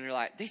 And we're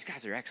like, these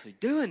guys are actually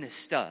doing this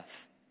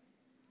stuff.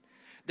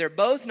 They're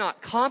both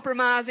not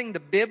compromising the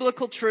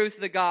biblical truth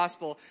of the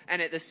gospel,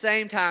 and at the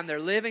same time, they're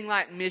living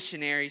like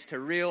missionaries to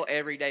real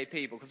everyday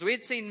people. Because we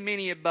had seen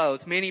many of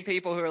both. Many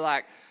people who are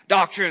like,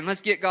 doctrine,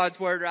 let's get God's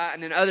word right.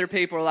 And then other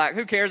people are like,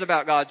 who cares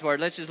about God's word?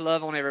 Let's just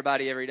love on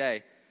everybody every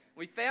day.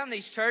 We found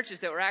these churches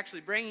that were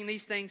actually bringing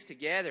these things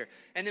together.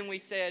 And then we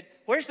said,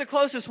 where's the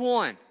closest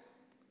one?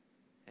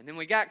 And then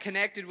we got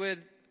connected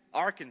with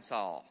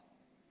Arkansas.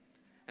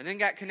 And then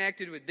got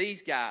connected with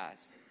these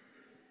guys.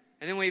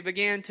 And then we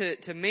began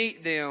to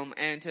meet them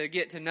and to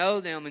get to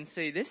know them and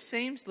see, this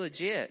seems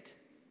legit.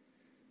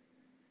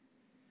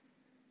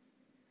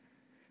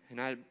 And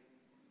I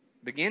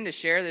began to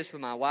share this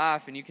with my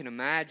wife, and you can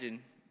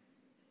imagine,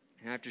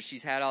 after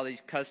she's had all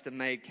these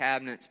custom-made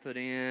cabinets put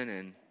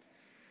in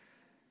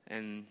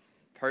and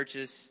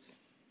purchased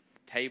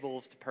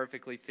tables to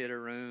perfectly fit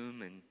her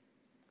room,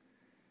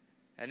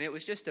 and it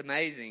was just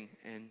amazing.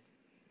 And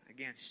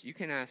again, you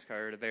can ask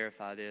her to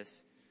verify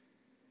this.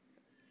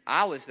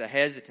 I was the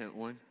hesitant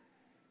one.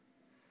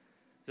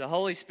 The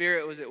Holy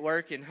Spirit was at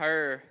work in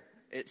her,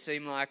 it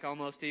seemed like,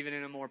 almost even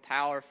in a more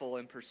powerful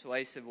and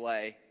persuasive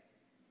way.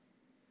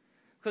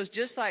 Because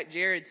just like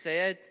Jared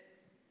said,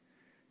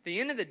 at the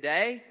end of the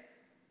day,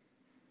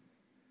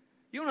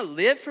 you want to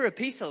live for a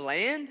piece of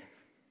land?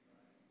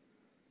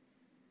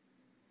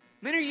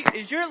 I mean,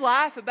 is your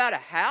life about a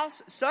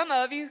house? Some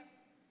of you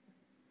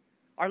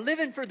are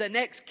living for the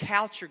next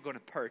couch you're going to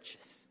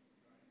purchase.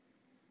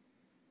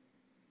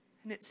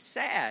 And it's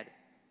sad.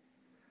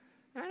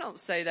 And I don't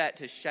say that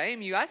to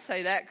shame you. I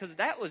say that because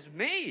that was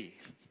me.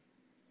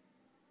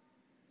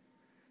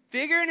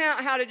 Figuring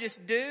out how to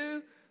just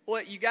do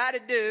what you got to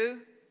do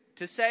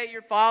to say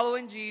you're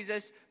following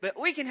Jesus, but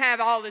we can have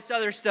all this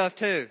other stuff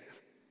too.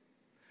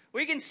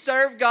 We can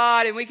serve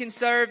God and we can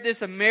serve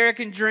this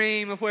American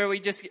dream of where we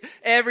just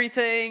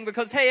everything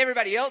because, hey,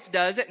 everybody else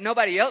does it.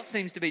 Nobody else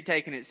seems to be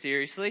taking it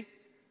seriously.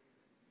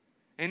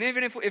 And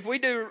even if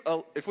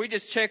we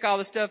just check all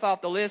the stuff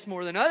off the list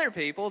more than other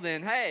people,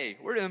 then hey,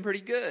 we're doing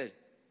pretty good.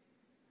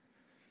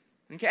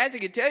 And Cassie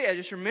could tell you, I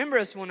just remember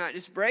us one night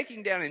just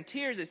breaking down in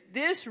tears. Is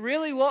this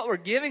really what we're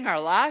giving our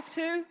life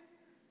to?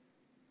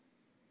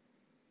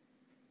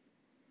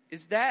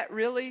 Is that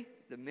really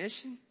the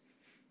mission?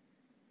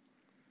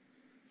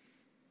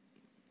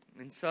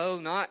 And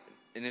so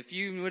and if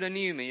you would have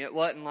knew me, it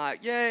wasn't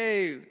like,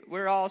 yay,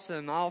 we're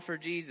awesome, all for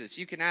Jesus.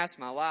 You can ask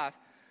my wife.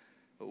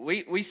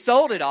 We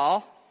sold it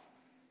all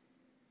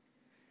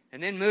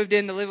and then moved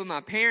in to live with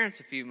my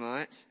parents a few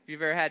months. If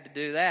you've ever had to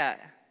do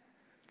that,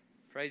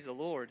 praise the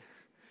Lord.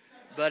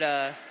 But,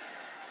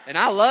 and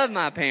I love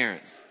my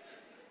parents.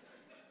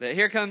 But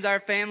here comes our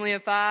family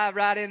of 5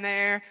 right in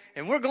there,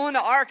 and we're going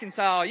to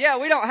Arkansas. Yeah,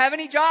 we don't have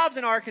any jobs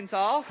in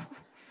Arkansas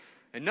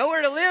and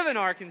nowhere to live in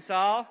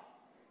Arkansas.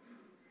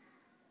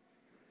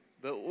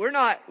 But we're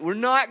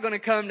not going to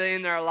come to the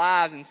end of our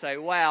lives and say,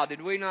 wow,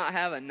 did we not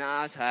have a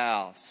nice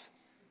house?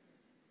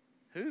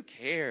 Who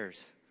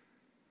cares?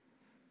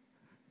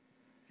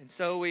 And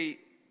so we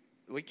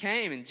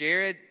came, and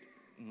Jared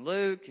and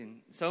Luke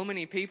and so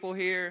many people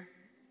here.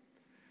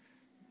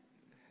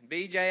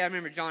 BJ, I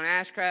remember John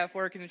Ashcraft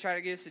working to try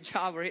to get us a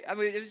job.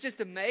 It was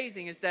just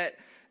amazing is that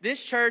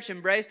this church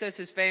embraced us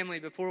as family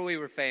before we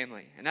were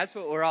family. And that's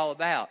what we're all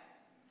about.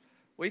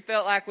 We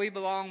felt like we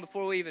belonged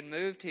before we even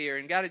moved here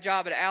and got a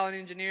job at Allen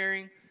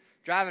Engineering,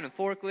 driving a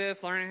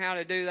forklift, learning how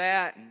to do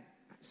that, and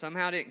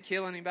somehow didn't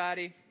kill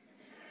anybody.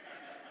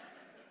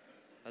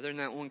 Other than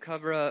that one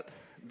cover-up.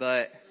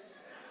 But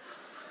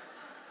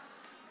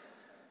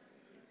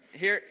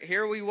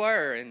here we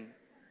were, and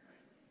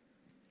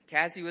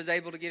Cassie was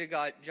able to get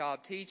a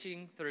job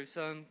teaching through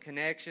some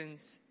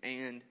connections,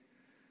 and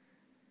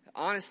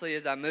honestly,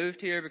 as I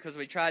moved here, because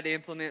we tried to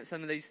implement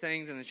some of these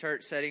things in the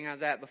church setting I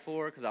was at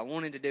before, because I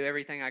wanted to do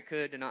everything I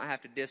could to not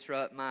have to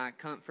disrupt my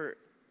comfort.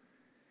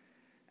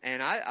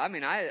 And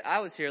I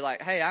was here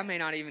like, hey, I may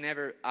not even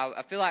ever,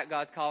 I feel like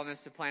God's calling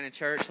us to plant a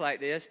church like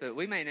this, but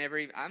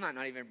I might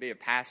not even be a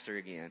pastor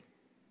again.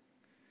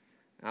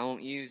 I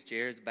won't use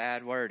Jared's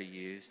bad word he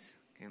used.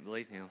 Can't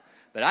believe him.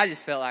 But I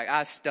just felt like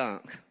I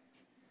stunk.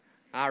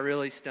 I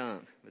really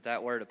stunk, but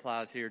that word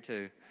applies here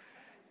too.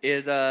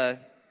 I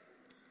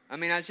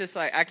was just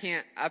like,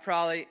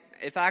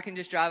 if I can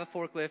just drive a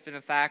forklift in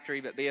a factory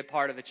but be a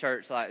part of a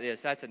church like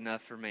this, that's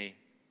enough for me.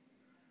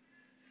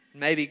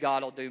 Maybe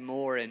God will do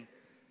more. And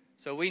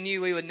so we knew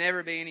we would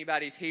never be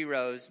anybody's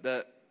heroes,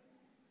 but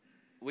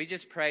we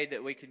just prayed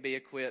that we could be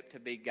equipped to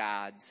be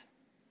guides.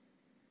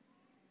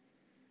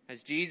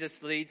 As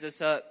Jesus leads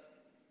us up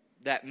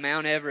that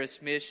Mount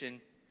Everest mission,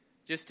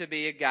 just to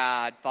be a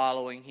guide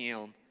following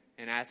him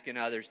and asking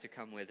others to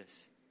come with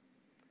us.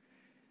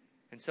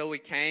 And so we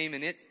came,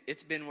 and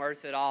it's been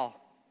worth it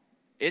all.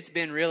 It's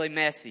been really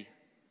messy.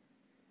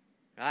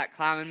 Right?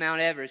 Climbing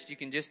Mount Everest, you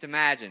can just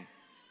imagine.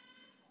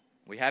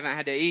 We haven't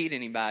had to eat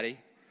anybody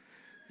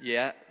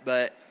yet,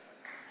 but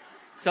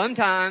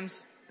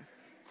sometimes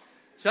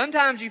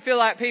you feel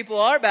like people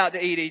are about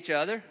to eat each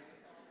other.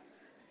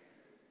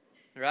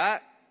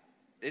 Right?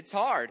 It's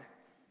hard.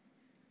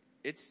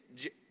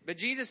 But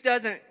Jesus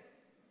doesn't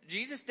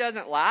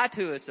lie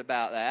to us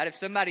about that. If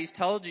somebody's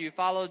told you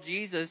follow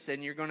Jesus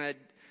and you're going to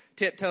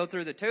tiptoe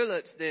through the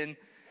tulips, then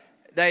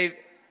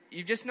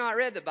you've just not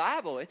read the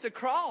Bible. It's a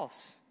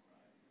cross.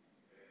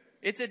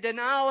 It's a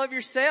denial of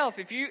yourself.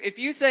 If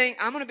you think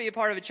I'm going to be a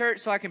part of a church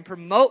so I can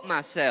promote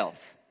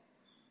myself,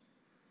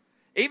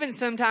 even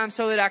sometimes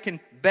so that I can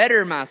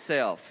better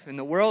myself in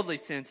the worldly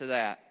sense of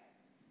that,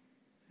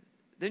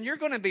 then you're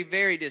going to be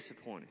very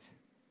disappointed.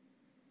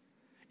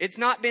 It's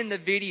not been the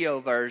video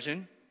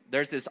version.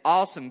 There's this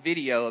awesome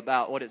video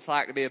about what it's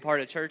like to be a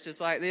part of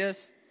churches like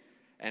this.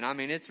 And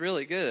it's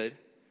really good,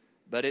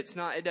 but it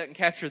doesn't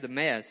capture the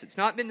mess. It's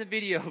not been the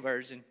video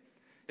version.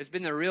 It's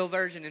been the real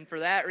version, and for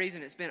that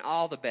reason, it's been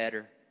all the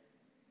better.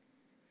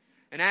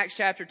 In Acts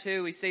chapter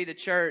 2, we see the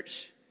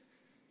church.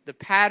 The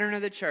pattern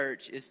of the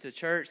church is the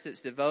church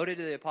that's devoted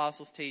to the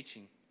apostles'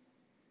 teaching.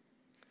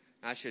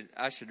 I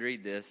should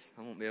read this.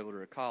 I won't be able to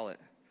recall it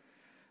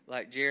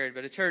like Jared.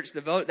 But a church,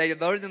 they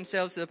devoted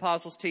themselves to the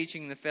apostles'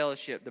 teaching and the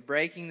fellowship, the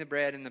breaking the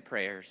bread and the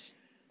prayers.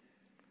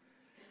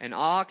 And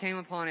awe came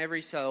upon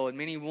every soul, and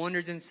many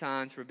wonders and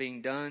signs were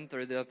being done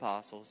through the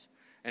apostles.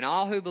 And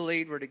all who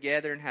believed were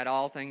together and had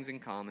all things in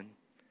common.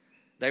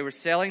 They were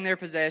selling their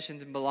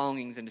possessions and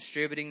belongings and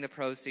distributing the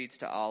proceeds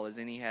to all as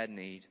any had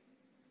need.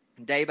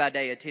 And day by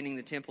day, attending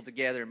the temple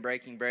together and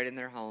breaking bread in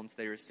their homes,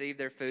 they received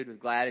their food with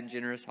glad and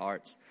generous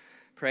hearts,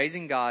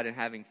 praising God and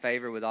having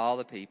favor with all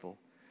the people.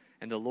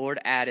 And the Lord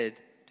added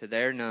to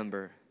their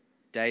number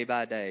day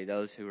by day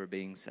those who were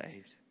being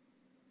saved.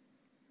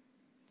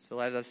 So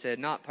as I said,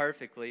 not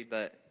perfectly,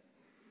 but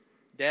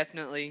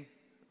definitely,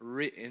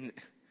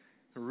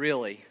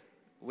 really,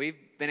 we've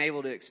been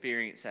able to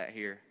experience that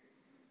here.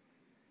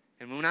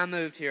 And when I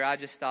moved here, I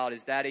just thought,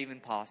 is that even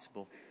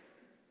possible?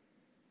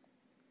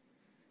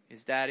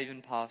 Is that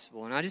even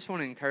possible? And I just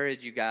want to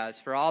encourage you guys,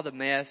 for all the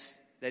mess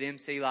that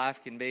MC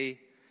life can be,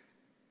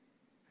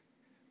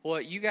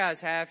 what you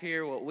guys have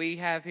here, what we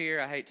have here,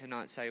 I hate to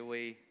not say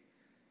we,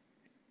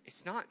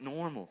 it's not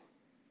normal.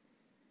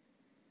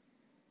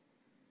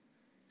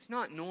 It's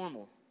not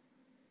normal.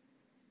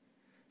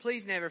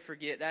 Please never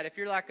forget that. If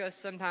you're like us,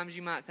 sometimes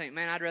you might think,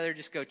 man, I'd rather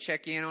just go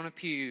check in on a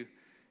pew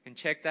and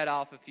check that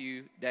off a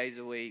few days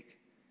a week.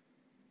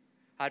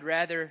 I'd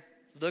rather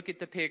look at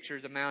the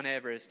pictures of Mount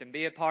Everest and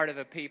be a part of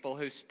a people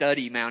who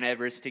study Mount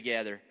Everest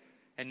together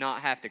and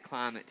not have to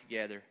climb it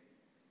together.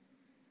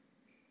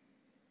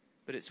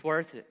 But it's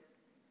worth it.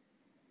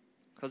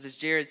 Because as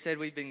Jared said,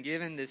 we've been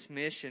given this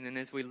mission, and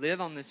as we live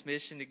on this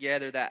mission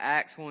together, that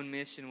Acts 1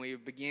 mission, we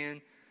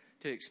begin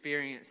to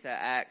experience that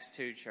Acts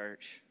 2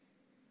 church.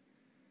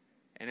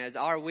 And as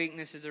our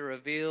weaknesses are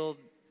revealed,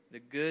 the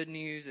good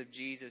news of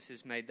Jesus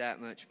is made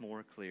that much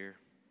more clear.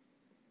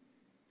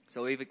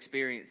 So we've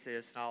experienced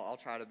this, and I'll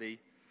try to be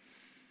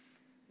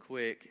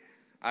quick.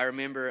 I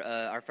remember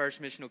our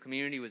first missional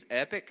community was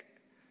epic,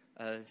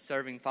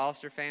 serving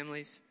foster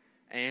families.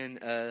 And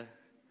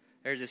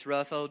there's this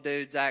rough old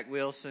dude, Zach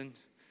Wilson,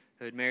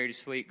 who had married a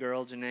sweet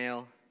girl,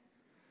 Janelle.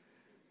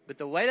 But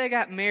the way they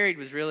got married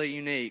was really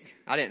unique.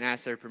 I didn't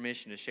ask their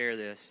permission to share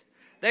this.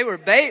 They were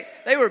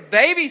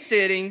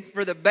babysitting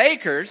for the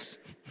Bakers,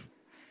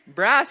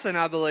 Bryson,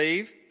 I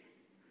believe,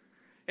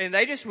 and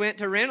they just went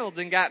to Reynolds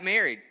and got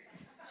married.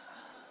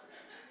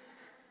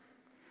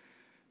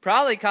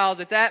 Probably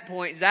because at that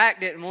point, Zach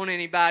didn't want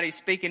anybody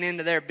speaking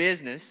into their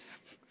business.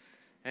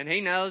 And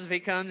he knows if he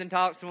comes and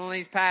talks to one of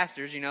these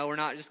pastors, we're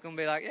not just going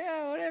to be like,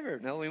 yeah, whatever.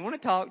 No, we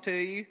want to talk to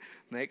you.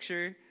 Make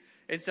sure.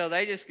 And so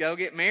they just go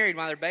get married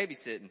while they're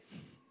babysitting.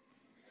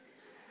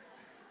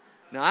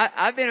 Now,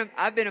 I've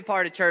been a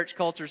part of church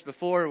cultures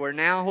before where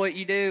now what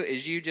you do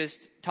is you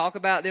just talk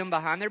about them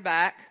behind their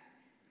back,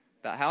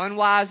 about how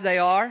unwise they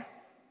are,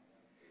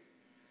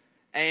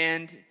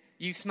 and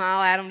you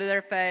smile at them to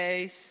their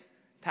face,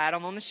 pat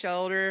them on the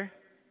shoulder,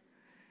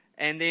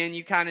 and then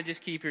you kind of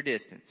just keep your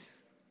distance.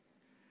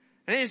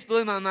 And it just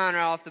blew my mind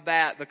right off the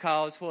bat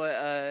because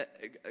what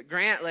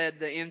Grant led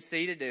the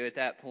MC to do at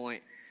that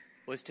point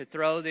was to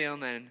throw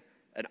them an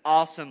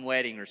awesome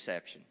wedding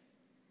reception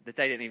that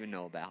they didn't even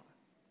know about.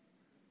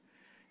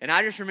 And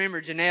I just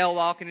remember Janelle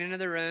walking into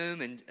the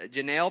room, and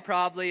Janelle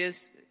probably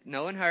is,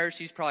 knowing her,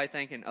 she's probably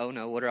thinking, oh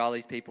no, what are all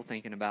these people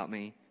thinking about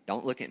me?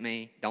 Don't look at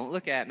me. Don't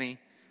look at me.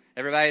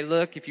 Everybody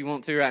look if you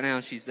want to right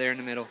now. She's there in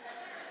the middle.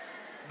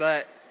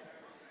 But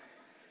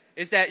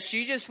is that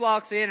she just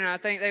walks in, and I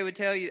think they would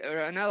tell you,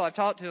 or I know I've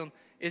talked to them,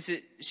 is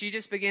that she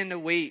just began to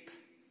weep.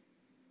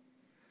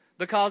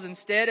 Because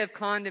instead of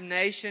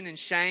condemnation and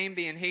shame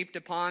being heaped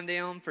upon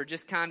them for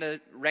just kind of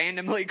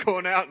randomly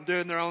going out and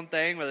doing their own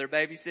thing, where they're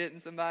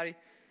babysitting somebody,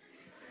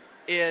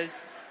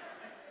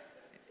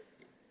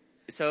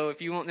 so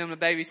if you want them to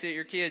babysit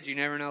your kids, you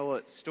never know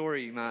what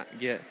story you might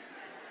get.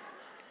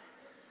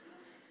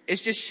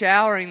 It's just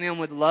showering them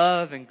with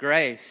love and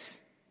grace.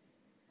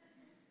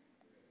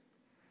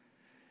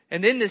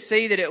 And then to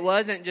see that it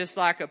wasn't just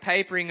like a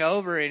papering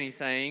over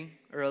anything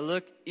or a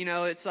look,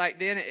 it's like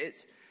then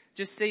it's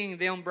just seeing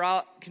them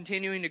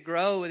continuing to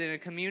grow within a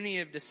community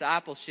of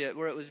discipleship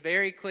where it was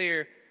very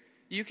clear,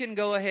 you can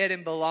go ahead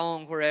and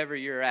belong wherever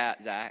you're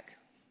at, Zach.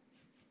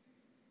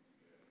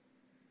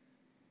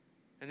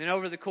 And then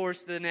over the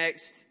course of the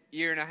next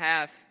year and a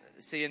half,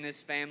 seeing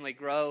this family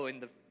grow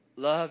in the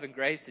love and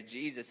grace of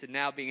Jesus and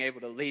now being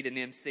able to lead an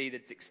MC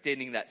that's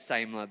extending that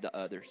same love to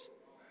others.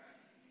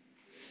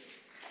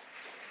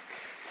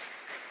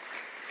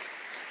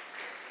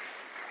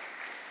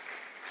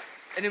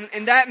 And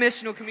in that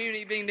missional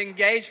community, being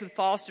engaged with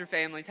foster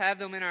families, have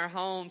them in our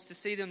homes, to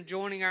see them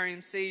joining our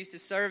MCs, to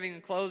serving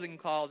in clothing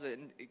closet,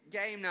 and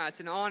game nights,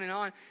 and on,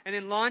 and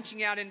then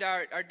launching out into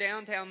our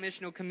downtown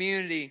missional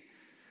community,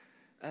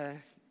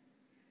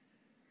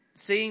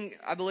 seeing,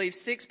 I believe,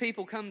 6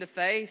 people come to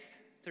faith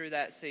through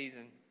that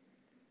season.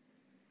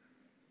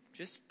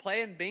 just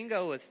playing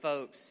bingo with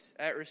folks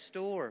at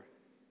Restore.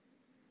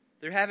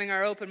 Through having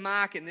our open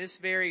mic in this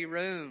very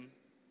room.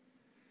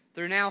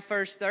 Through now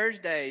First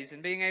Thursdays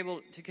and being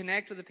able to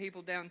connect with the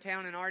people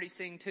downtown and already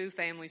seeing 2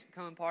 families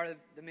becoming part of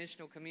the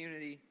missional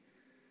community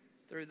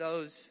through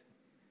those,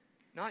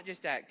 not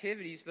just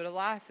activities, but a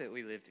life that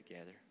we live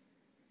together.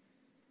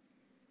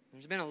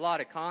 There's been a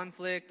lot of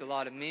conflict, a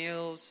lot of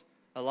meals,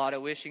 a lot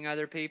of wishing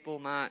other people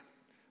might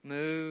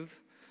move,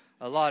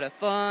 a lot of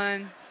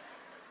fun,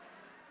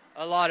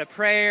 a lot of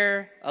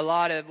prayer, a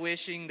lot of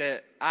wishing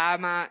that I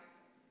might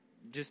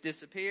just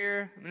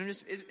disappear. I mean,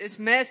 it's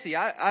messy.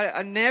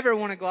 I never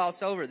want to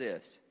gloss over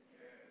this.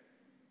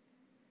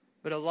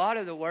 But a lot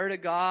of the Word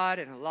of God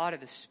and a lot of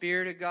the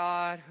Spirit of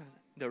God,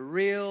 the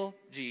real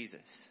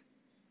Jesus.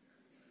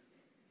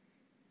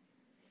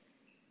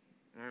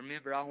 I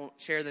remember, I won't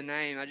share the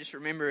name, I just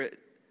remember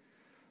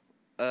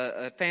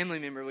a family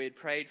member we had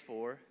prayed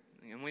for,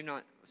 and we've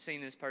not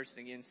seen this person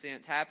again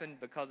since, happened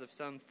because of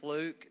some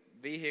fluke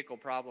vehicle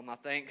problem, I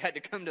think, had to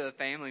come to a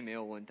family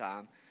meal one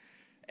time.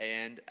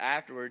 And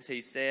afterwards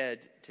he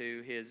said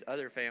to his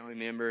other family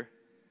member,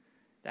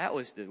 "That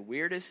was the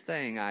weirdest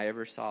thing I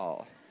ever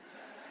saw."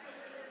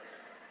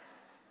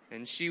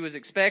 And she was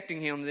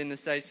expecting him then to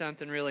say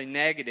something really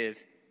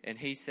negative. And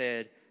he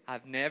said,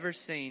 "I've never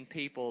seen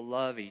people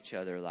love each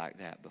other like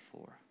that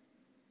before."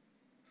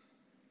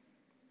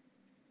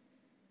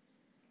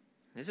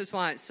 This is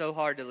why it's so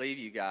hard to leave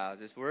you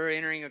guys. Is we're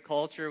entering a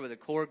culture with a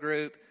core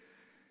group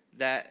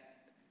that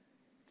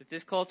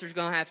this culture is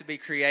going to have to be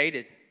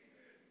created.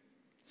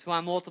 That's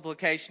why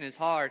multiplication is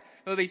hard.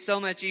 It would be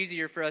so much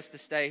easier for us to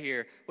stay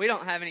here. We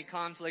don't have any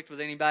conflict with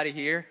anybody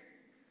here.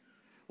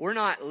 We're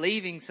not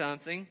leaving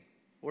something.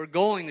 We're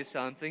going to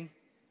something.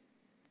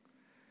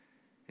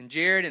 And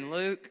Jared and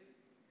Luke,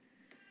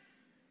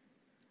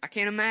 I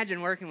can't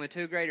imagine working with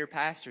 2 greater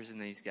pastors than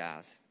these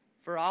guys.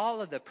 For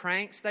all of the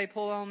pranks they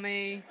pull on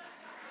me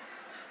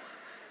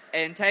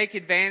and take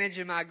advantage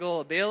of my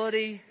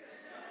gullibility.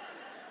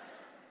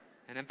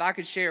 And if I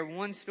could share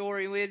one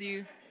story with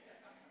you,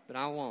 but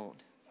I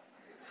won't.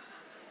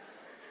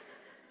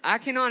 I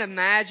cannot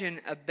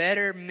imagine a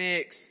better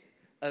mix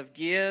of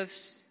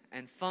gifts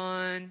and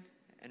fun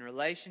and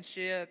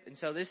relationship. And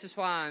so this is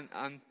why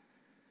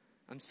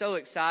I'm so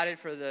excited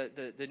for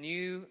the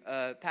new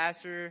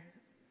pastor,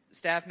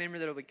 staff member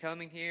that will be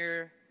coming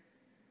here.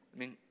 I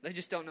mean, they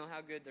just don't know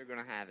how good they're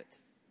going to have it.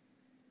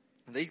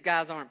 These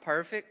guys aren't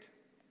perfect.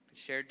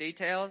 Share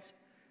details.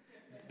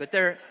 But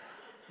they're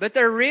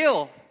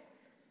real.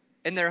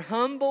 And they're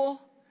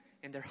humble.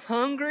 And they're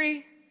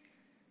hungry.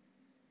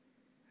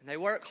 And they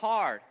work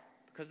hard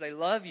because they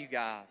love you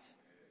guys.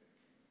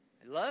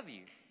 They love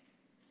you.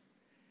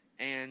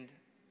 And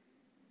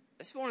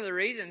that's one of the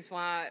reasons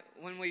why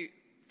when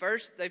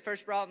they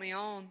first brought me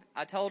on,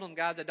 I told them,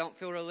 guys, I don't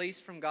feel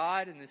released from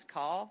God in this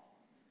call.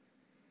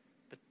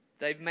 But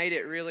they've made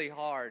it really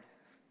hard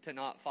to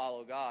not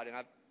follow God. And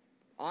I've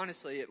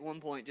honestly at one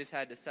point just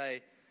had to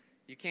say,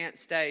 you can't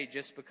stay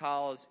just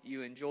because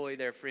you enjoy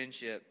their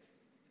friendship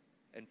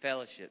and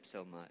fellowship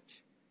so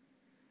much.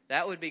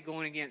 That would be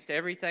going against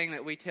everything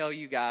that we tell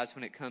you guys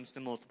when it comes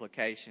to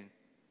multiplication.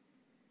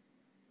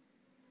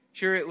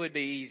 Sure, it would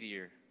be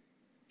easier.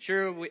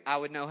 Sure, I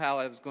would know how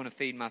I was going to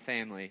feed my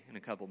family in a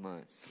couple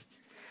months.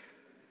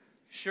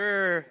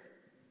 Sure,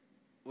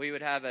 we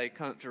would have a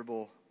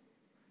comfortable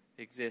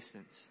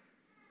existence.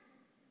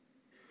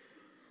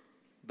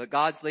 But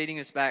God's leading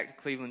us back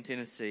to Cleveland,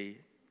 Tennessee.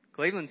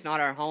 Cleveland's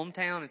not our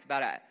hometown. It's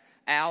about an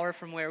hour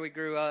from where we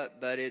grew up,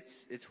 but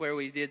it's where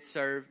we did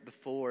serve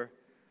before.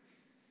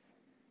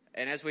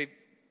 And as we've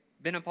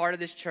been a part of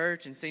this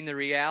church and seen the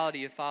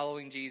reality of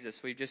following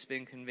Jesus, we've just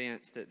been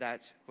convinced that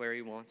that's where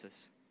He wants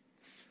us.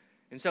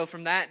 And so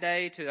from that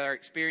day to our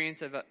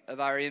experience of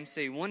our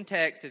MC, one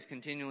text has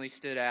continually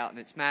stood out, and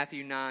it's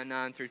Matthew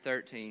 9 through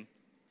 13.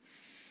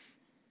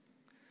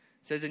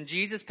 It says, "And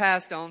Jesus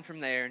passed on from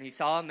there, and He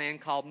saw a man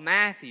called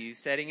Matthew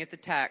sitting at the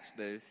tax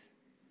booth.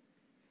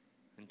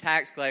 And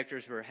tax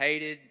collectors were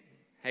hated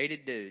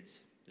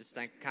dudes. Just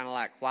think kind of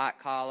like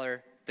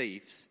white-collar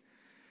thieves.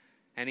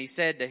 And He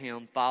said to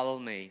him, 'Follow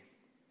me.'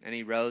 And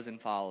he rose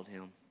and followed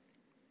Him.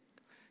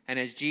 And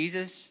as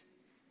Jesus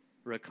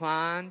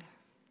reclined,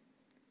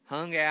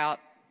 hung out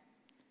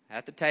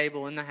at the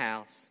table in the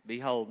house,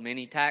 behold,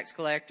 many tax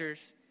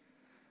collectors,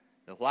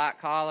 the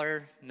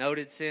white-collar,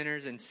 noted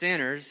sinners, and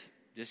sinners,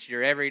 just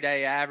your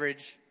everyday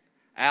average,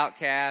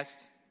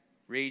 outcasts,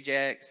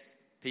 rejects,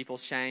 people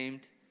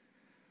shamed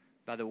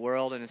by the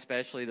world and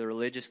especially the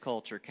religious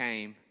culture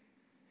came,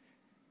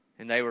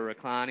 and they were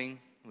reclining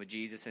with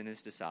Jesus and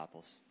His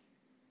disciples.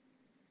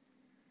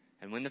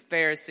 And when the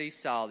Pharisees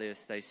saw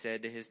this, they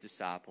said to His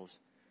disciples,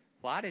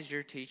 'Why does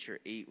your teacher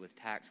eat with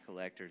tax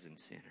collectors and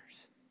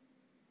sinners?'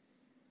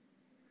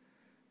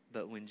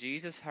 But when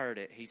Jesus heard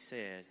it, He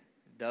said,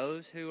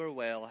 'Those who are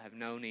well have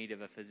no need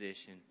of a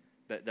physician,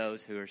 but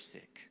those who are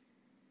sick.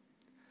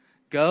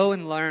 Go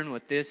and learn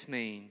what this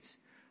means.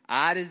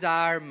 I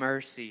desire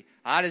mercy.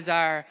 I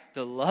desire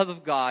the love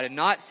of God and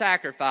not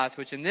sacrifice,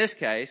 which in this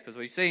case, because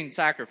we've seen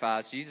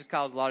sacrifice, Jesus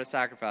calls a lot of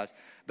sacrifice,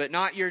 but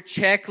not your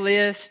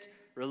checklist,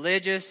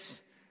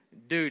 religious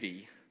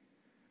duty.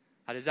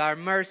 I desire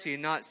mercy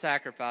and not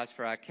sacrifice,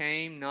 for I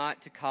came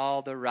not to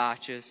call the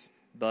righteous,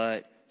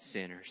 but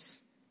sinners.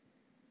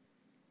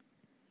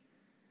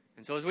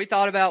 And so as we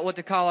thought about what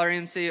to call our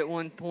MC at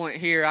one point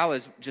here, I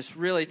was just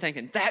really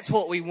thinking, that's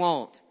what we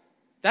want.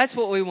 That's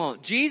what we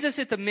want. Jesus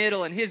at the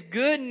middle and His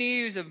good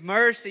news of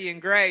mercy and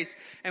grace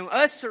and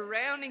us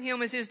surrounding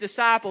Him as His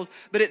disciples,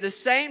 but at the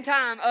same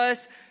time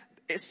us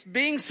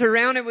being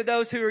surrounded with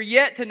those who are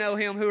yet to know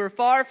Him, who are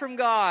far from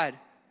God,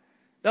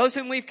 those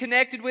whom we've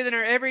connected with in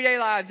our everyday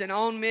lives and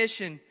on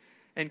mission.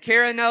 And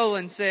Kara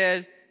Nolan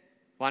said,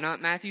 why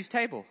not Matthew's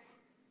table?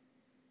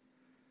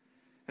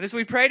 And as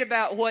we prayed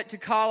about what to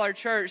call our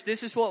church,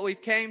 this is what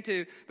we've came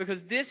to,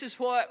 because this is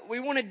what we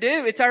want to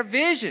do. It's our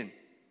vision.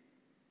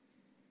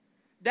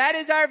 That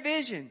is our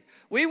vision.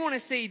 We want to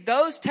see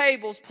those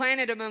tables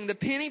planted among the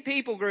penny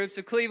people groups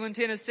of Cleveland,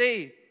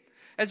 Tennessee.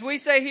 As we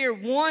say here,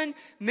 one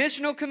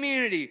missional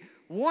community,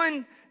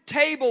 one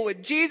table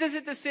with Jesus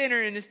at the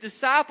center and His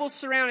disciples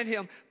surrounded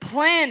Him,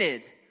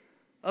 planted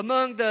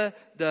among the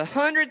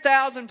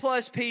 100,000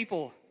 plus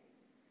people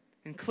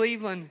in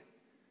Cleveland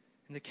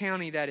and the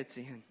county that it's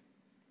in.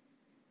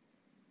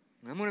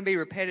 I'm going to be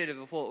repetitive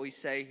of what we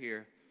say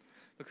here,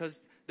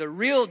 because the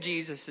real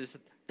Jesus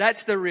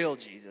that's the real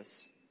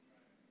Jesus.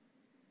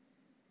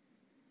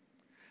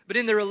 But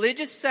in the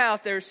religious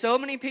South, there are so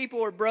many people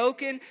who are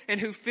broken and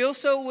who feel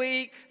so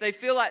weak. They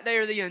feel like they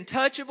are the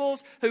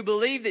untouchables, who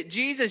believe that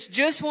Jesus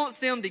just wants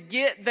them to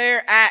get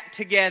their act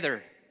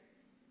together.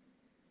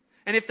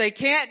 And if they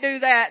can't do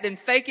that, then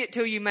fake it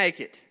till you make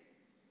it.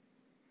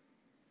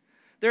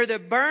 They're the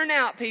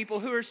burnout people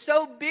who are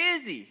so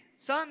busy,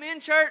 some in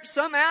church,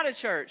 some out of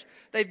church.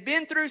 They've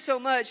been through so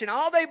much, and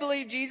all they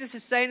believe Jesus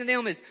is saying to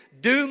them is,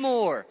 do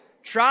more,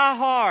 try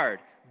hard,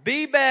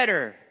 be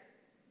better.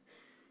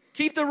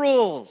 Keep the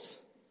rules.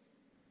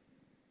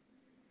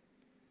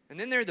 And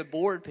then there are the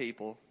bored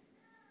people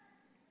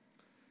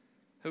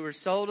who were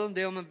sold a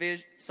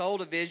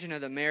vision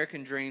of the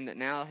American dream that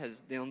now has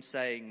them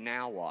saying,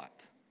 now what?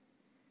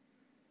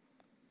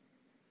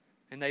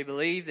 And they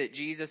believe that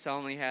Jesus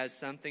only has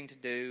something to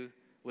do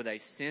with a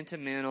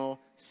sentimental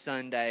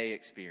Sunday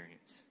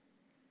experience.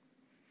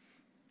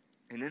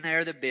 And then there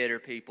are the bitter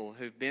people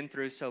who've been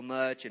through so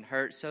much and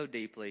hurt so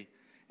deeply,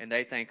 and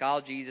they think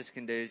all Jesus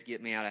can do is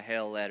get me out of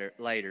hell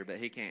later, but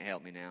He can't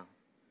help me now.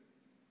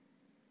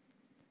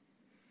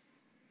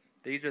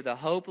 These are the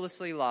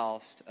hopelessly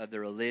lost of the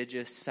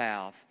religious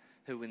South,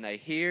 who when they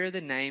hear the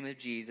name of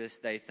Jesus,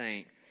 they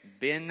think,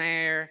 been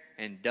there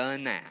and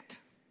done that.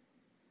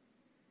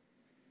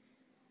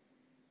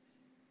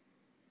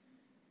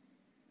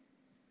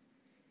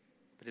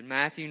 But in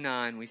Matthew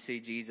 9, we see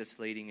Jesus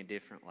leading a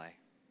different way.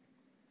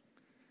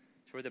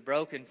 It's where the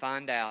broken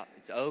find out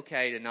it's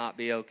okay to not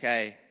be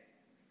okay.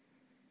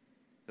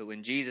 But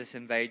when Jesus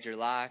invades your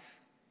life,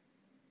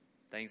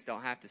 things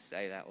don't have to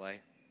stay that way.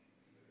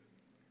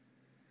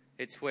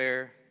 It's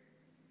where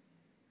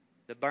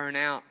the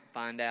burnout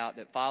find out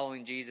that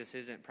following Jesus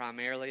isn't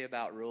primarily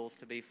about rules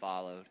to be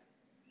followed,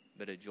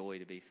 but a joy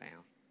to be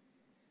found.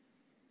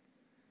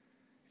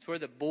 It's where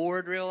the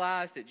bored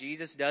realize that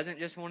Jesus doesn't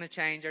just want to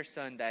change our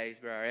Sundays,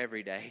 but our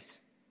everydays.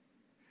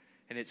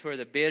 And it's where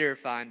the bitter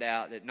find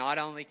out that not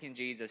only can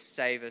Jesus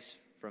save us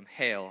from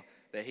hell,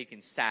 but He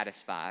can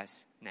satisfy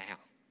us now.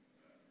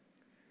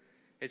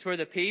 It's where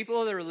the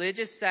people of the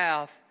religious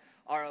South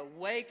are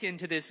awakened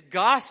to this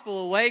gospel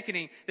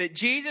awakening that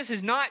Jesus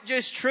is not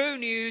just true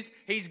news,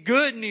 He's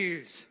good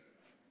news.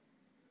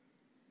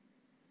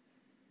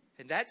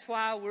 And that's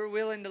why we're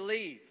willing to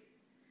leave.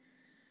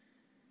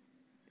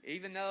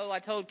 Even though I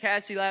told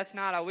Cassie last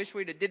night, I wish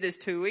we'd have did this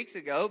 2 weeks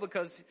ago,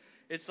 because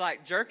it's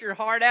like jerk your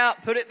heart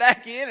out, put it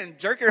back in, and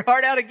jerk your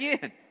heart out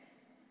again.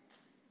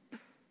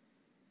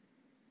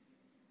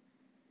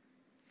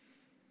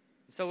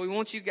 So we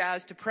want you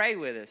guys to pray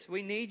with us.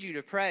 We need you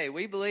to pray.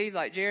 We believe,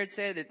 like Jared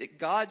said, that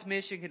God's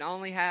mission can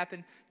only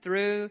happen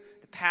through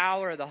the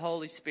power of the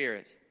Holy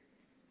Spirit.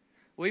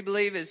 We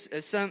believe,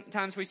 as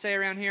sometimes we say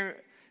around here,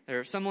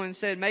 or someone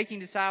said,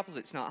 making disciples,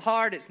 it's not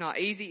hard, it's not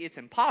easy, it's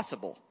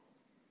impossible.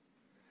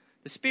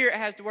 The Spirit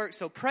has to work,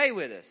 so pray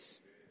with us.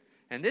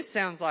 And this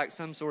sounds like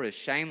some sort of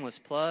shameless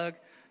plug,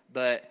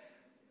 but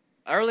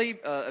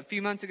a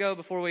few months ago,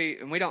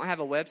 we don't have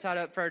a website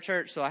up for our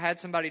church, so I had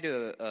somebody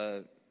do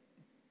a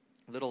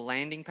little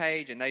landing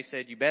page, and they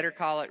said, you better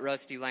call it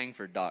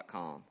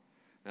rustylangford.com.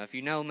 Now, if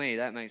you know me,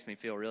 that makes me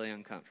feel really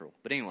uncomfortable.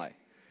 But anyway,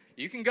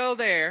 you can go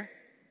there.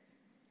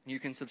 You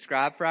can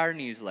subscribe for our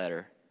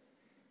newsletter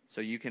so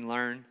you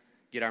can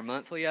get our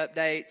monthly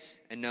updates,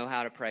 and know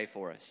how to pray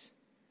for us.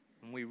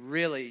 And we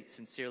really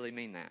sincerely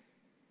mean that.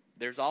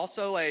 There's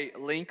also a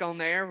link on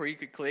there where you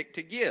could click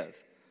to give,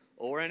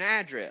 or an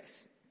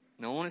address.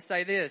 Now, I want to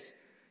say this.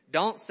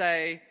 Don't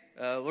say,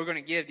 we're going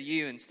to give to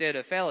you instead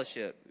of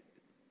fellowship.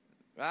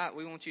 right?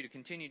 We want you to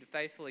continue to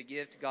faithfully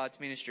give to God's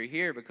ministry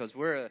here because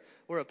we're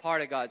a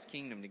part of God's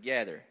kingdom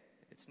together.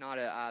 It's not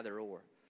an either or.